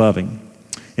of loving.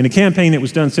 In a campaign that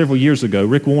was done several years ago,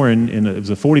 Rick Warren, it was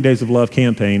a 40 Days of Love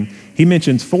campaign, he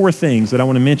mentions 4 things that I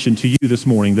want to mention to you this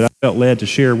morning that I felt led to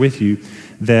share with you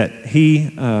that he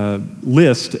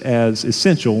lists as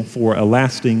essential for a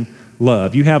lasting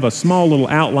love. You have a small little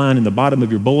outline in the bottom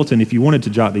of your bulletin if you wanted to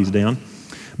jot these down.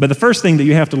 But the first thing that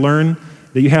you have to learn,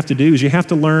 that you have to do, is you have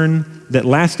to learn that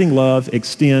lasting love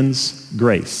extends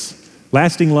grace.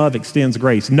 Lasting love extends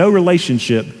grace. No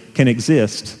relationship can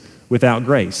exist without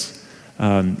grace.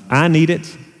 I need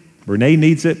it. Renee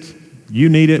needs it. You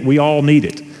need it. We all need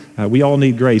it. We all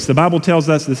need grace. The Bible tells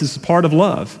us this is part of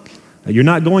love. You're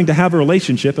not going to have a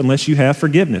relationship unless you have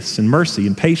forgiveness and mercy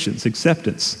and patience,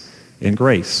 acceptance and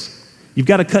grace. You've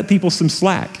got to cut people some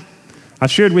slack. I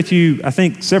shared with you, I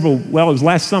think it was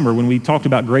last summer when we talked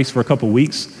about grace for a couple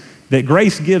weeks, that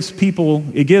grace gives people,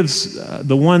 it gives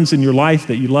the ones in your life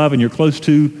that you love and you're close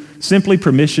to simply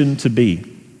permission to be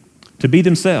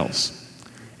themselves.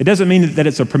 It doesn't mean that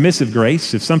it's a permissive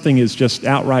grace. If something is just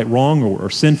outright wrong or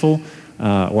sinful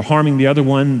or harming the other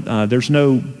one, there's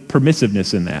no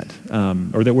permissiveness in that,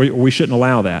 or that we shouldn't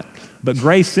allow that. But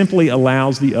grace simply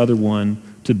allows the other one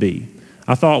to be.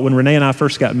 I thought when Renee and I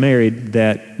first got married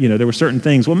that, there were certain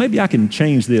things, well, maybe I can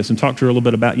change this and talk to her a little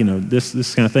bit about,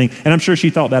 this kind of thing. And I'm sure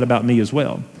she thought that about me as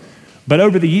well. But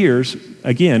over the years,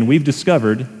 again, we've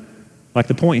discovered, like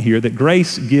the point here, that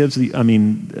grace gives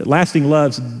lasting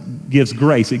love gives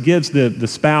grace. It gives the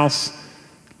spouse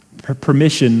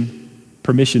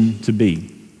permission to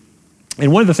be.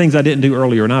 And one of the things I didn't do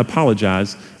earlier, and I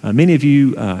apologize, many of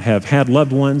you have had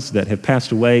loved ones that have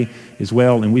passed away as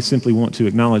well, and we simply want to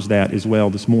acknowledge that as well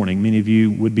this morning. Many of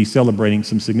you would be celebrating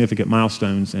some significant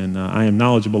milestones, and I am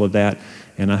knowledgeable of that,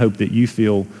 and I hope that you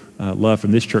feel love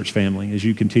from this church family as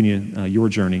you continue your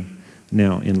journey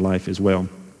now in life as well.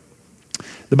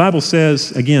 The Bible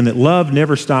says, again, that love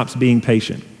never stops being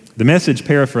patient. The Message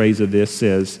paraphrase of this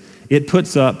says, it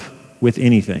puts up with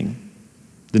anything.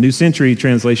 The New Century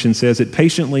Translation says it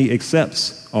patiently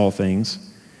accepts all things.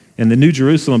 And the New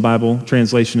Jerusalem Bible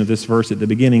translation of this verse at the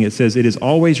beginning, it says it is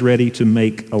always ready to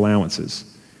make allowances.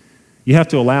 You have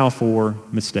to allow for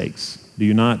mistakes, do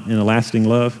you not, in a lasting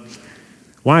love?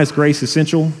 Why is grace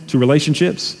essential to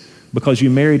relationships? Because you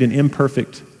married an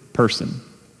imperfect person.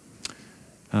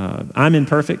 I'm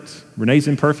imperfect, Renee's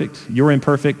imperfect, you're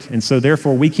imperfect, and so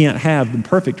therefore we can't have the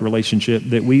perfect relationship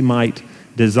that we might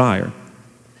desire.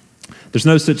 There's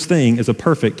no such thing as a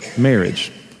perfect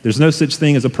marriage. There's no such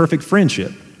thing as a perfect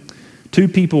friendship. Two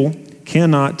people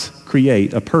cannot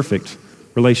create a perfect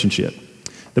relationship.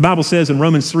 The Bible says in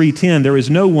Romans 3:10, there is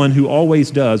no one who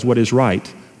always does what is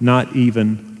right, not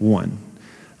even one.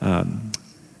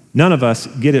 None of us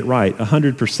get it right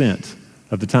 100%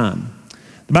 of the time.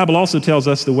 The Bible also tells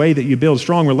us the way that you build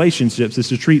strong relationships is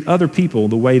to treat other people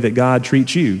the way that God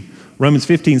treats you. Romans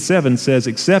 15:7 says,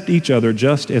 accept each other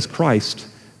just as Christ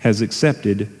has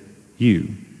accepted you.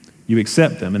 You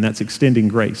accept them, and that's extending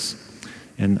grace.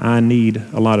 And I need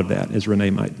a lot of that, as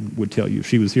Renee would tell you if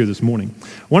she was here this morning.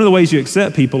 One of the ways you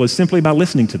accept people is simply by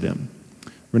listening to them.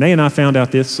 Renee and I found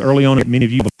out this early on. Many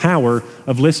of you, the power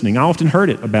of listening. I often heard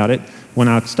about it when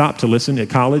I stopped to listen at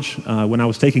college, when I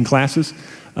was taking classes.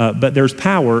 But there's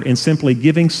power in simply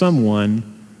giving someone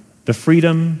the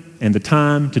freedom and the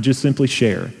time to just simply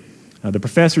share. The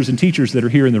professors and teachers that are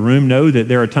here in the room know that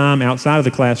there are times outside of the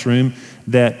classroom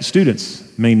that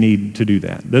students may need to do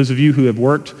that. Those of you who have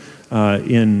worked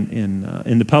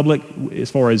in the public,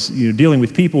 as far as dealing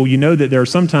with people, you know that there are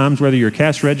some times, whether you're a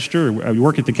cash register or you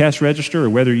work at the cash register, or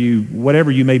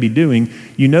whatever you may be doing,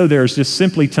 there's just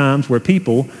simply times where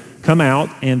people come out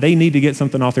and they need to get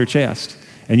something off their chest.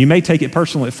 And you may take it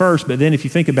personal at first, but then if you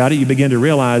think about it, you begin to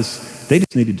realize they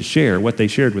just needed to share what they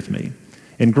shared with me.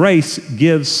 And grace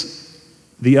gives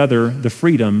the other the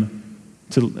freedom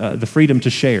to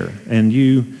share, and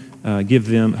you give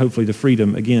them hopefully the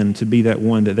freedom again to be that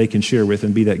one that they can share with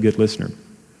and be that good listener.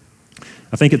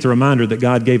 I think it's a reminder that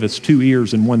God gave us 2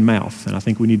 ears and 1 mouth, and I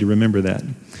think we need to remember that.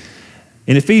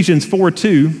 In Ephesians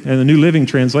 4:2, in the New Living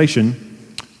Translation,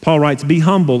 Paul writes, be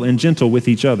humble and gentle with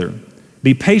each other.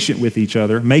 Be patient with each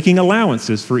other, making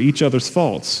allowances for each other's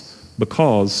faults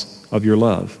because of your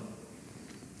love.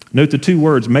 Note the two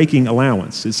words, making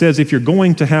allowance. It says if you're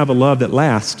going to have a love that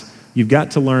lasts, you've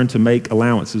got to learn to make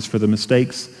allowances for the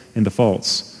mistakes and the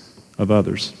faults of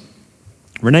others.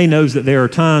 Renee knows that there are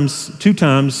two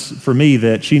times for me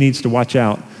that she needs to watch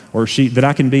out, or that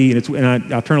I can be,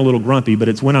 and I turn a little grumpy, but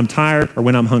it's when I'm tired or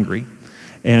when I'm hungry.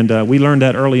 And we learned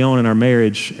that early on in our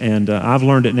marriage, and I've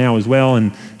learned it now as well.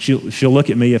 And she'll look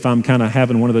at me if I'm kind of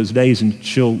having one of those days, and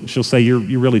she'll say, "You're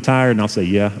really tired," and I'll say,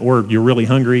 "Yeah," or "You're really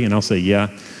hungry," and I'll say, "Yeah."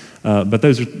 But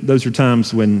those are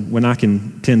times when I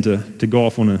can tend to go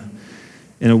off in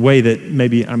a way that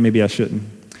maybe I shouldn't.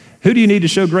 Who do you need to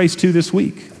show grace to this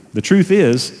week? The truth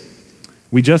is,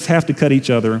 we just have to cut each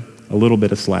other a little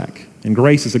bit of slack. And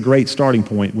grace is a great starting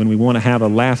point when we want to have a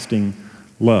lasting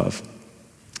love.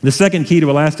 The second key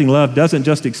to a lasting love doesn't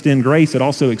just extend grace, it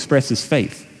also expresses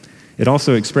faith. It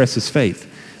also expresses faith.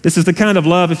 This is the kind of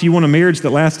love, if you want a marriage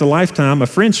that lasts a lifetime, a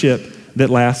friendship that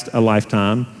lasts a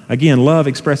lifetime. Again, love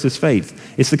expresses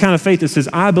faith. It's the kind of faith that says,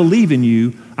 I believe in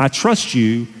you, I trust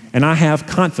you, and I have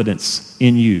confidence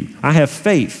in you. I have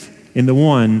faith in the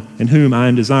one in whom I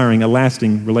am desiring a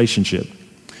lasting relationship.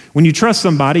 When you trust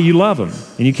somebody, you love them.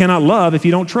 And you cannot love if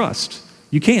you don't trust.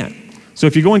 You can't. So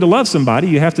if you're going to love somebody,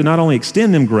 you have to not only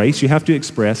extend them grace, you have to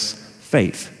express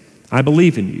faith. I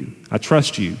believe in you. I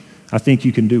trust you. I think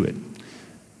you can do it.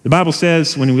 The Bible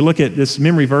says, when we look at this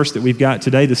memory verse that we've got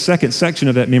today, the second section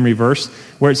of that memory verse,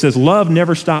 where it says, love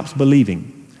never stops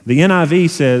believing. The NIV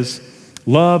says,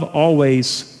 love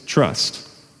always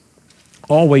trusts.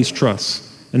 Always trusts.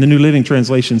 And the New Living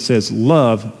Translation says,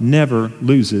 love never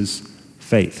loses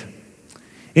faith.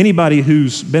 Anybody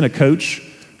who's been a coach,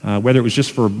 whether it was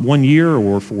just for 1 year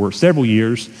or for several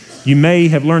years, you may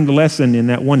have learned the lesson in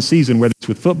that one season, whether it's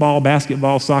with football,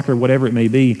 basketball, soccer, whatever it may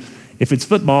be. If it's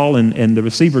football and the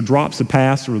receiver drops a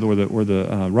pass or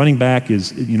the running back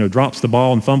drops the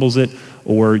ball and fumbles it,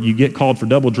 or you get called for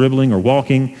double dribbling or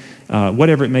walking,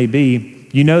 whatever it may be,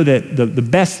 you know that the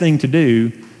best thing to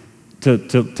do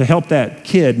to help that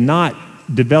kid not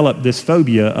develop this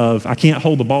phobia of, I can't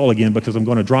hold the ball again because I'm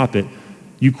going to drop it,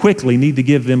 you quickly need to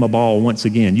give them a ball once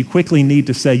again. You quickly need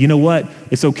to say, you know what,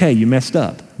 it's okay, you messed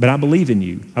up, but I believe in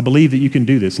you. I believe that you can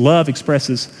do this. Love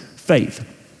expresses faith.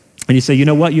 And you say, you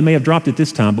know what, you may have dropped it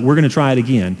this time, but we're going to try it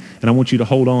again, and I want you to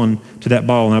hold on to that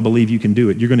ball, and I believe you can do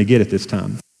it. You're going to get it this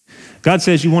time. God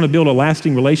says you want to build a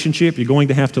lasting relationship, you're going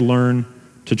to have to learn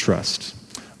to trust.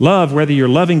 Love, whether you're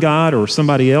loving God or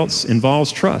somebody else,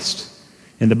 involves trust.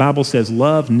 And the Bible says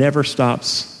love never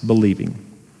stops believing.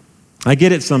 I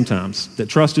get it sometimes that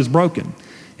trust is broken.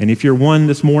 And if you're one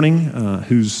this morning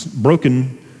who's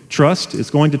broken trust,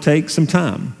 it's going to take some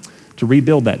time to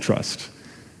rebuild that trust.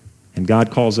 And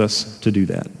God calls us to do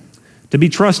that. To be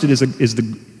trusted is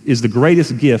the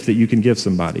greatest gift that you can give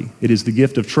somebody. It is the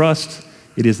gift of trust.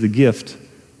 It is the gift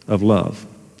of love.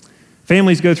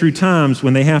 Families go through times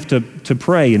when they have to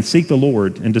pray and seek the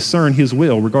Lord and discern His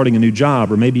will regarding a new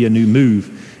job or maybe a new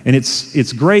move. And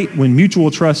it's great when mutual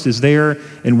trust is there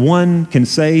and one can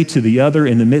say to the other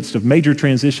in the midst of major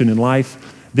transition in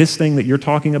life, this thing that you're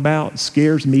talking about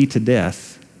scares me to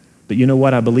death, but you know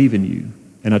what? I believe in you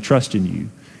and I trust in you.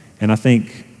 And I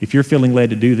think if you're feeling led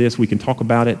to do this, we can talk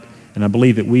about it, and I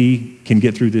believe that we can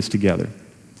get through this together.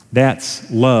 That's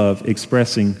love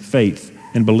expressing faith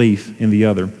and belief in the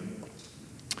other.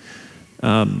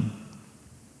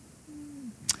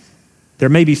 There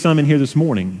may be some in here this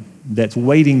morning that's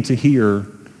waiting to hear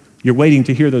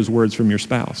those words from your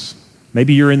spouse.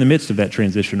 Maybe you're in the midst of that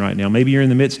transition right now. Maybe you're in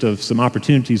the midst of some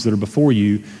opportunities that are before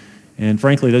you, and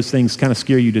frankly, those things kind of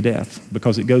scare you to death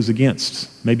because it goes against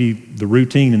maybe the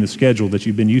routine and the schedule that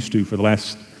you've been used to for the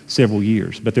last several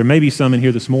years. But there may be some in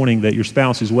here this morning that your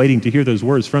spouse is waiting to hear those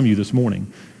words from you this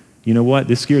morning. You know what?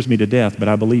 This scares me to death, but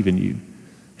I believe in you,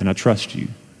 and I trust you,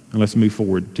 and let's move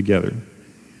forward together.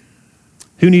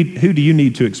 Who do you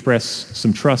need to express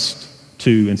some trust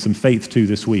to and some faith to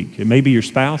this week? It may be your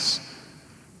spouse.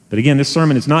 But again, this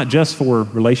sermon is not just for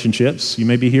relationships. You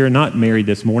may be here and not married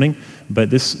this morning, but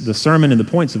the sermon and the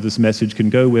points of this message can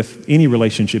go with any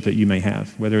relationship that you may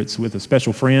have, whether it's with a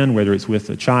special friend, whether it's with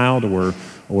a child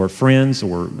or friends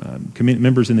or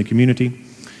members in the community.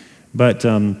 But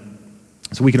so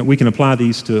we can apply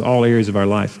these to all areas of our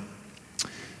life. The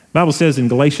Bible says in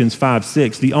Galatians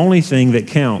 5:6, the only thing that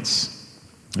counts,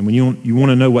 and when you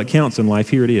want to know what counts in life,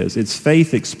 here it is. It's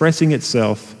faith expressing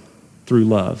itself through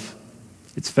love.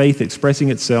 It's faith expressing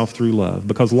itself through love,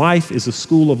 because life is a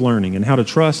school of learning and how to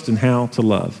trust and how to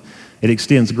love. It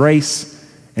extends grace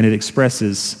and it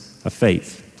expresses a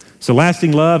faith. So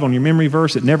lasting love, on your memory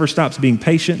verse, it never stops being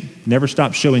patient, never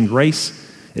stops showing grace,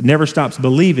 it never stops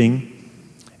believing,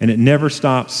 and it never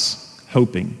stops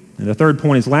hoping. And the third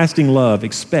point is lasting love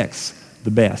expects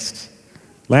the best.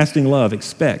 Lasting love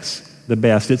expects the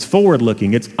best. It's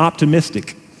forward-looking. It's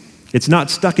optimistic. It's not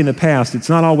stuck in the past. It's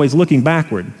not always looking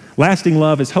backward. Lasting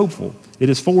love is hopeful. It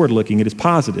is forward-looking. It is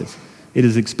positive. It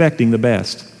is expecting the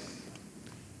best.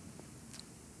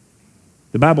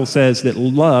 The Bible says that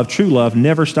love, true love,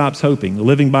 never stops hoping. The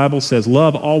Living Bible says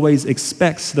love always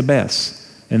expects the best.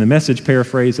 And the Message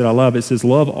paraphrase that I love, it says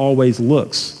love always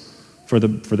looks for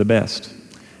the best.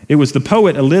 It was the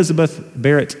poet Elizabeth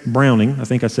Barrett Browning, I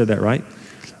think I said that right,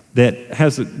 that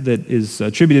is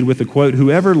attributed with the quote,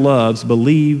 "Whoever loves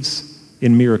believes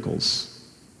in miracles,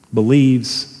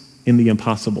 believes in the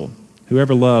impossible."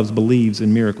 Whoever loves believes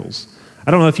in miracles.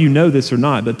 I don't know if you know this or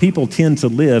not, but people tend to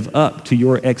live up to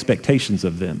your expectations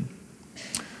of them.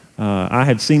 I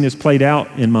have seen this played out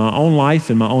in my own life,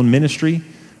 in my own ministry.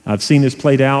 I've seen this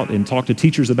played out and talked to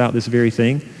teachers about this very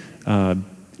thing.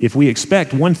 If we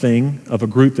expect one thing of a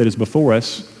group that is before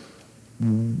us,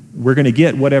 we're going to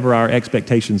get whatever our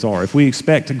expectations are. If we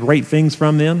expect great things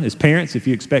from them as parents, if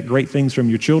you expect great things from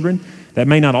your children, that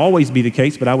may not always be the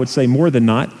case, but I would say more than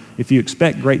not, if you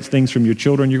expect great things from your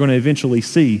children, you're going to eventually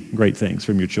see great things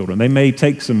from your children. They may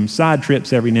take some side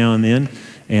trips every now and then,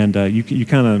 and you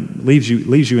kind of leaves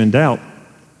you in doubt.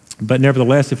 But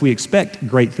nevertheless, if we expect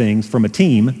great things from a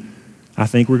team, I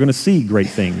think we're going to see great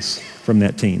things from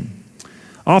that team.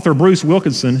 Author Bruce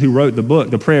Wilkinson, who wrote the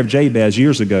book, The Prayer of Jabez,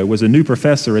 years ago, was a new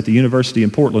professor at the University in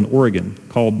Portland, Oregon,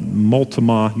 called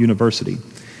Multnomah University.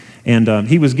 And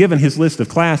he was given his list of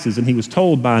classes, and he was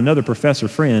told by another professor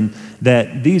friend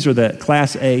that these are the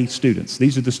Class A students.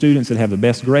 These are the students that have the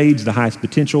best grades, the highest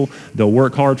potential. They'll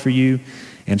work hard for you.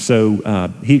 And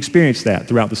so he experienced that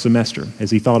throughout the semester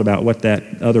as he thought about what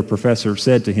that other professor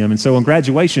said to him. And so on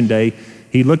graduation day,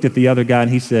 he looked at the other guy and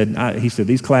he said,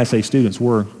 these Class A students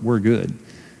were good.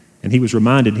 And he was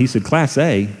reminded, he said, Class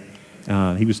A,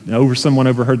 someone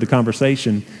overheard the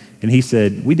conversation, and he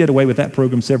said, we did away with that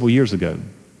program several years ago.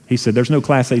 He said, there's no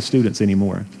Class A students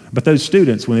anymore. But those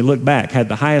students, when they look back, had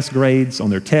the highest grades on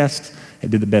their tests,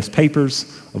 did the best papers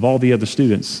of all the other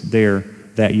students there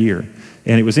that year.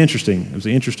 And it was interesting. It was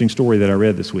an interesting story that I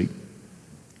read this week.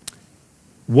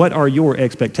 What are your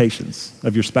expectations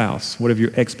of your spouse? What are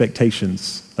your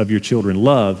expectations of your children?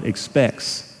 Love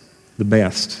expects the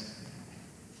best.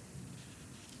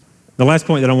 The last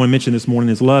point that I want to mention this morning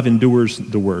is love endures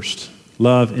the worst.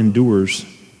 Love endures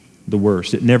the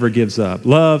worst. It never gives up.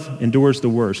 Love endures the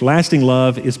worst. Lasting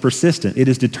love is persistent. It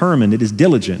is determined. It is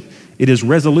diligent. It is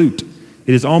resolute.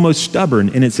 It is almost stubborn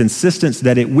in its insistence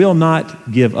that it will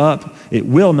not give up. It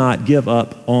will not give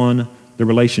up on the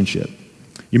relationship.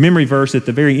 Your memory verse at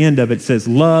the very end of it says,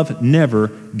 love never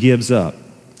gives up.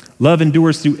 Love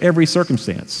endures through every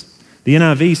circumstance. The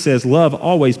NIV says, love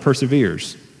always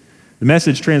perseveres. The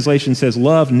Message translation says,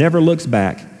 love never looks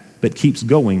back, but keeps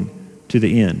going to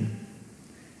the end.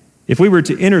 If we were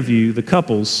to interview the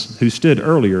couples who stood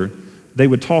earlier, they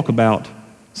would talk about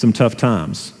some tough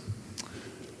times.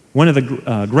 One of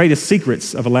the greatest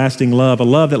secrets of a lasting love, a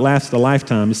love that lasts a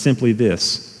lifetime, is simply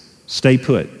this: stay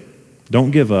put,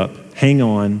 don't give up, hang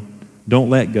on, don't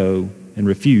let go, and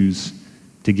refuse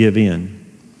to give in.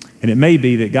 And it may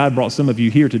be that God brought some of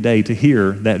you here today to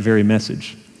hear that very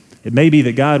message. It may be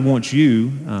that God wants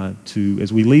you to,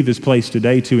 as we leave this place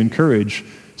today, to encourage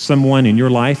someone in your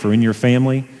life or in your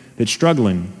family that's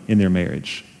struggling in their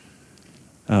marriage.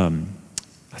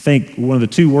 I think one of the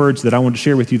two words that I want to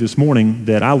share with you this morning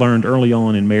that I learned early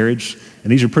on in marriage,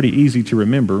 and these are pretty easy to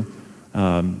remember.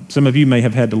 Some of you may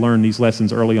have had to learn these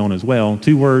lessons early on as well.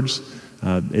 Two words,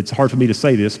 it's hard for me to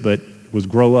say this, but was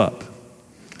grow up.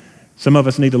 Some of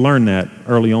us need to learn that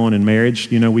early on in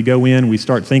marriage. You know, we go in, we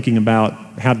start thinking about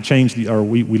how to change we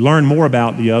learn more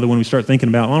about the other when we start thinking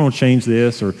about, I don't change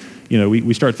this, or, you know,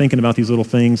 we start thinking about these little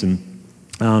things. And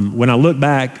when I look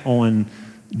back on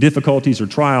difficulties or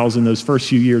trials in those first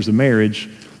few years of marriage,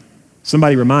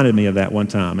 somebody reminded me of that one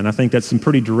time. And I think that's some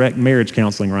pretty direct marriage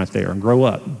counseling right there. Grow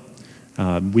up.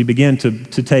 We begin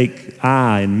to take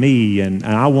I and me and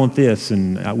I want this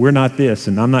and we're not this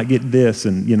and I'm not getting this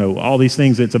and, you know, all these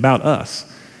things. It's about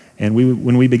us. And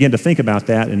when we begin to think about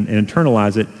that and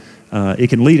internalize it, it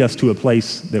can lead us to a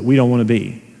place that we don't want to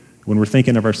be when we're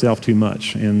thinking of ourselves too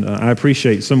much. And I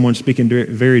appreciate someone speaking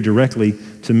very directly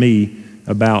to me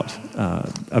about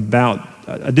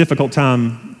a difficult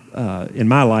time in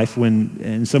my life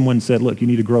and someone said, look, you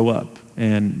need to grow up.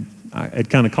 And it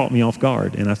kind of caught me off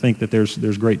guard, and I think that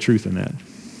there's great truth in that.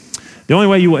 The only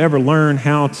way you will ever learn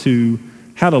how to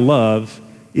love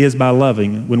is by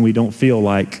loving when we don't feel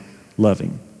like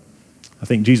loving. I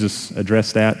think Jesus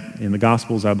addressed that in the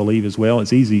Gospels, I believe, as well.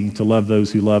 It's easy to love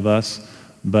those who love us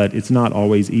but it's not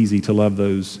always easy to love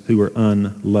those who are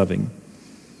unloving.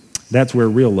 That's where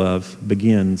real love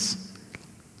begins,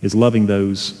 is loving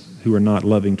those who are not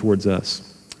loving towards us.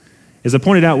 As I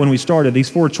pointed out when we started, these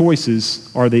 4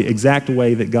 choices are the exact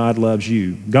way that God loves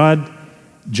you. God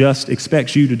just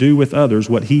expects you to do with others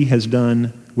what he has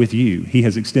done with you. He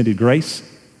has extended grace.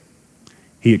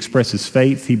 He expresses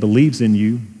faith. He believes in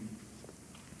you.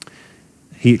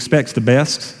 He expects the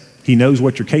best. He knows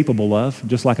what you're capable of,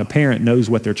 just like a parent knows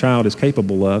what their child is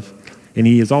capable of. And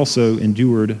he has also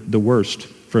endured the worst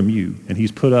from you. And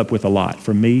he's put up with a lot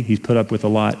from me. He's put up with a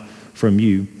lot from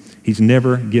you. He's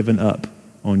never given up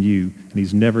on you, and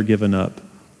he's never given up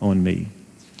on me.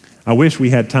 I wish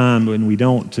we had time, and we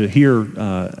don't, to hear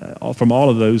from all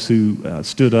of those who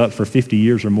stood up for 50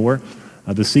 years or more,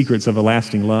 the secrets of a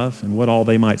lasting love and what all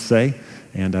they might say.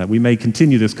 And we may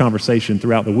continue this conversation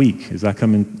throughout the week. As I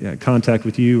come in contact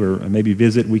with you or maybe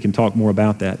visit, we can talk more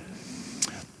about that.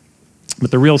 But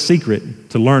the real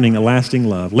secret to learning a lasting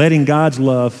love, letting God's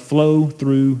love flow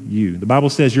through you. The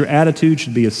Bible says your attitude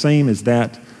should be the same as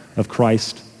that of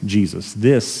Christ Jesus.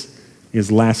 This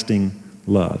is lasting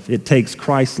love. It takes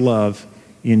Christ's love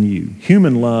in you.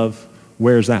 Human love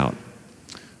wears out.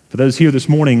 For those here this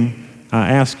morning, I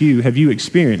ask you, have you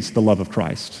experienced the love of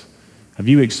Christ? Have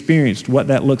you experienced what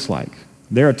that looks like?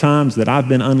 There are times that I've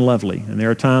been unlovely, and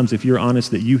there are times, if you're honest,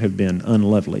 that you have been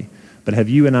unlovely. But have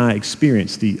you and I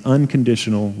experienced the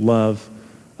unconditional love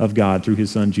of God through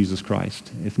his Son, Jesus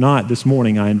Christ? If not, this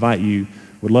morning I invite you,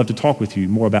 would love to talk with you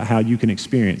more about how you can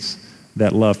experience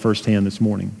that love firsthand this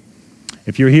morning.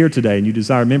 If you're here today and you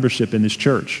desire membership in this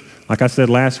church, like I said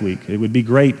last week, it would be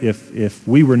great if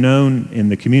we were known in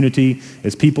the community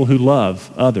as people who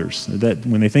love others, that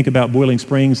when they think about Boiling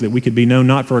Springs, that we could be known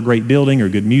not for a great building or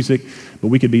good music, but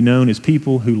we could be known as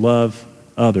people who love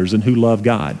others and who love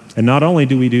God. And not only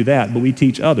do we do that, but we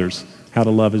teach others how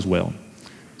to love as well.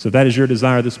 So if that is your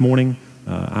desire this morning,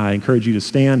 I encourage you to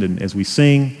stand, and as we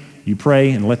sing, you pray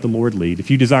and let the Lord lead.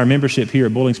 If you desire membership here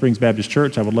at Boiling Springs Baptist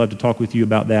Church, I would love to talk with you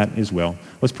about that as well.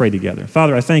 Let's pray together.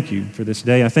 Father, I thank you for this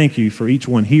day. I thank you for each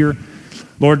one here.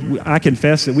 Lord, I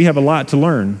confess that we have a lot to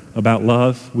learn about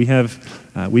love. We've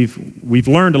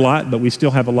learned a lot, but we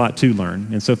still have a lot to learn.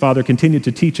 And so, Father, continue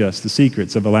to teach us the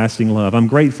secrets of a lasting love. I'm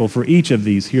grateful for each of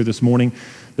these here this morning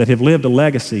that have lived a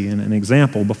legacy and an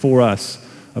example before us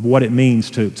of what it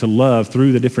means to love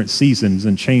through the different seasons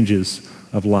and changes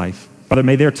of life. Father,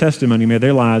 may their testimony, may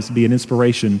their lives be an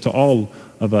inspiration to all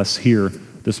of us here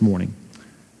this morning.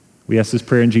 We ask this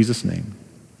prayer in Jesus' name.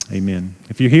 Amen.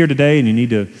 If you're here today and you need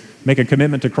to make a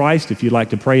commitment to Christ, if you'd like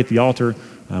to pray at the altar,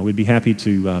 we'd be happy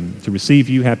to receive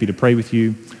you, happy to pray with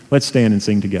you. Let's stand and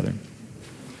sing together.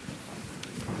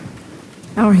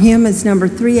 Our hymn is number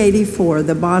 384,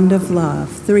 The Bond of Love,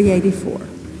 384.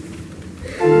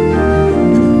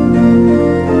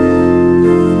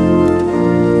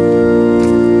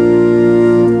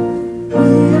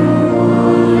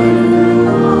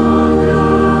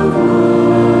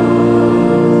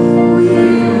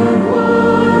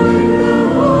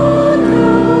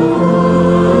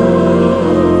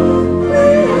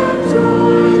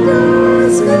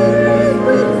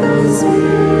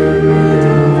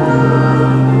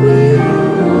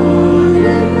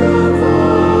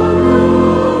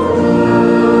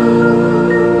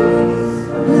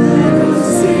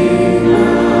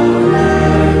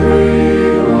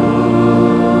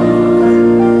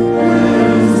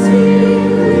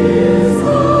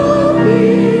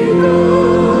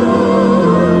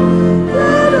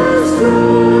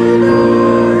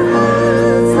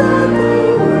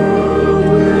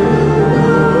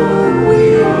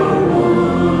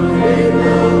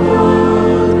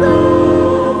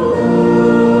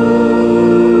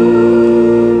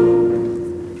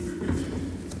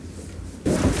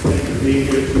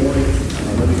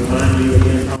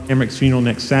 Funeral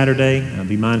next Saturday.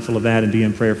 Be mindful of that and be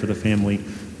in prayer for the family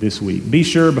this week. Be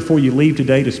sure before you leave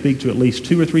today to speak to at least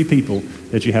 2 or 3 people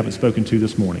that you haven't spoken to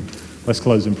this morning. Let's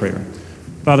close in prayer.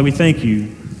 Father, we thank you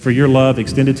for your love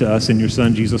extended to us in your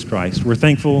Son, Jesus Christ. We're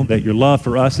thankful that your love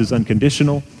for us is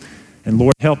unconditional. And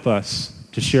Lord, help us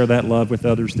to share that love with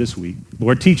others this week.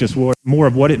 Lord, teach us more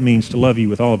of what it means to love you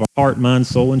with all of our heart, mind,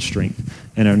 soul, and strength,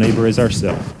 and our neighbor as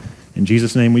ourselves. In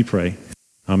Jesus' name we pray.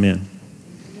 Amen.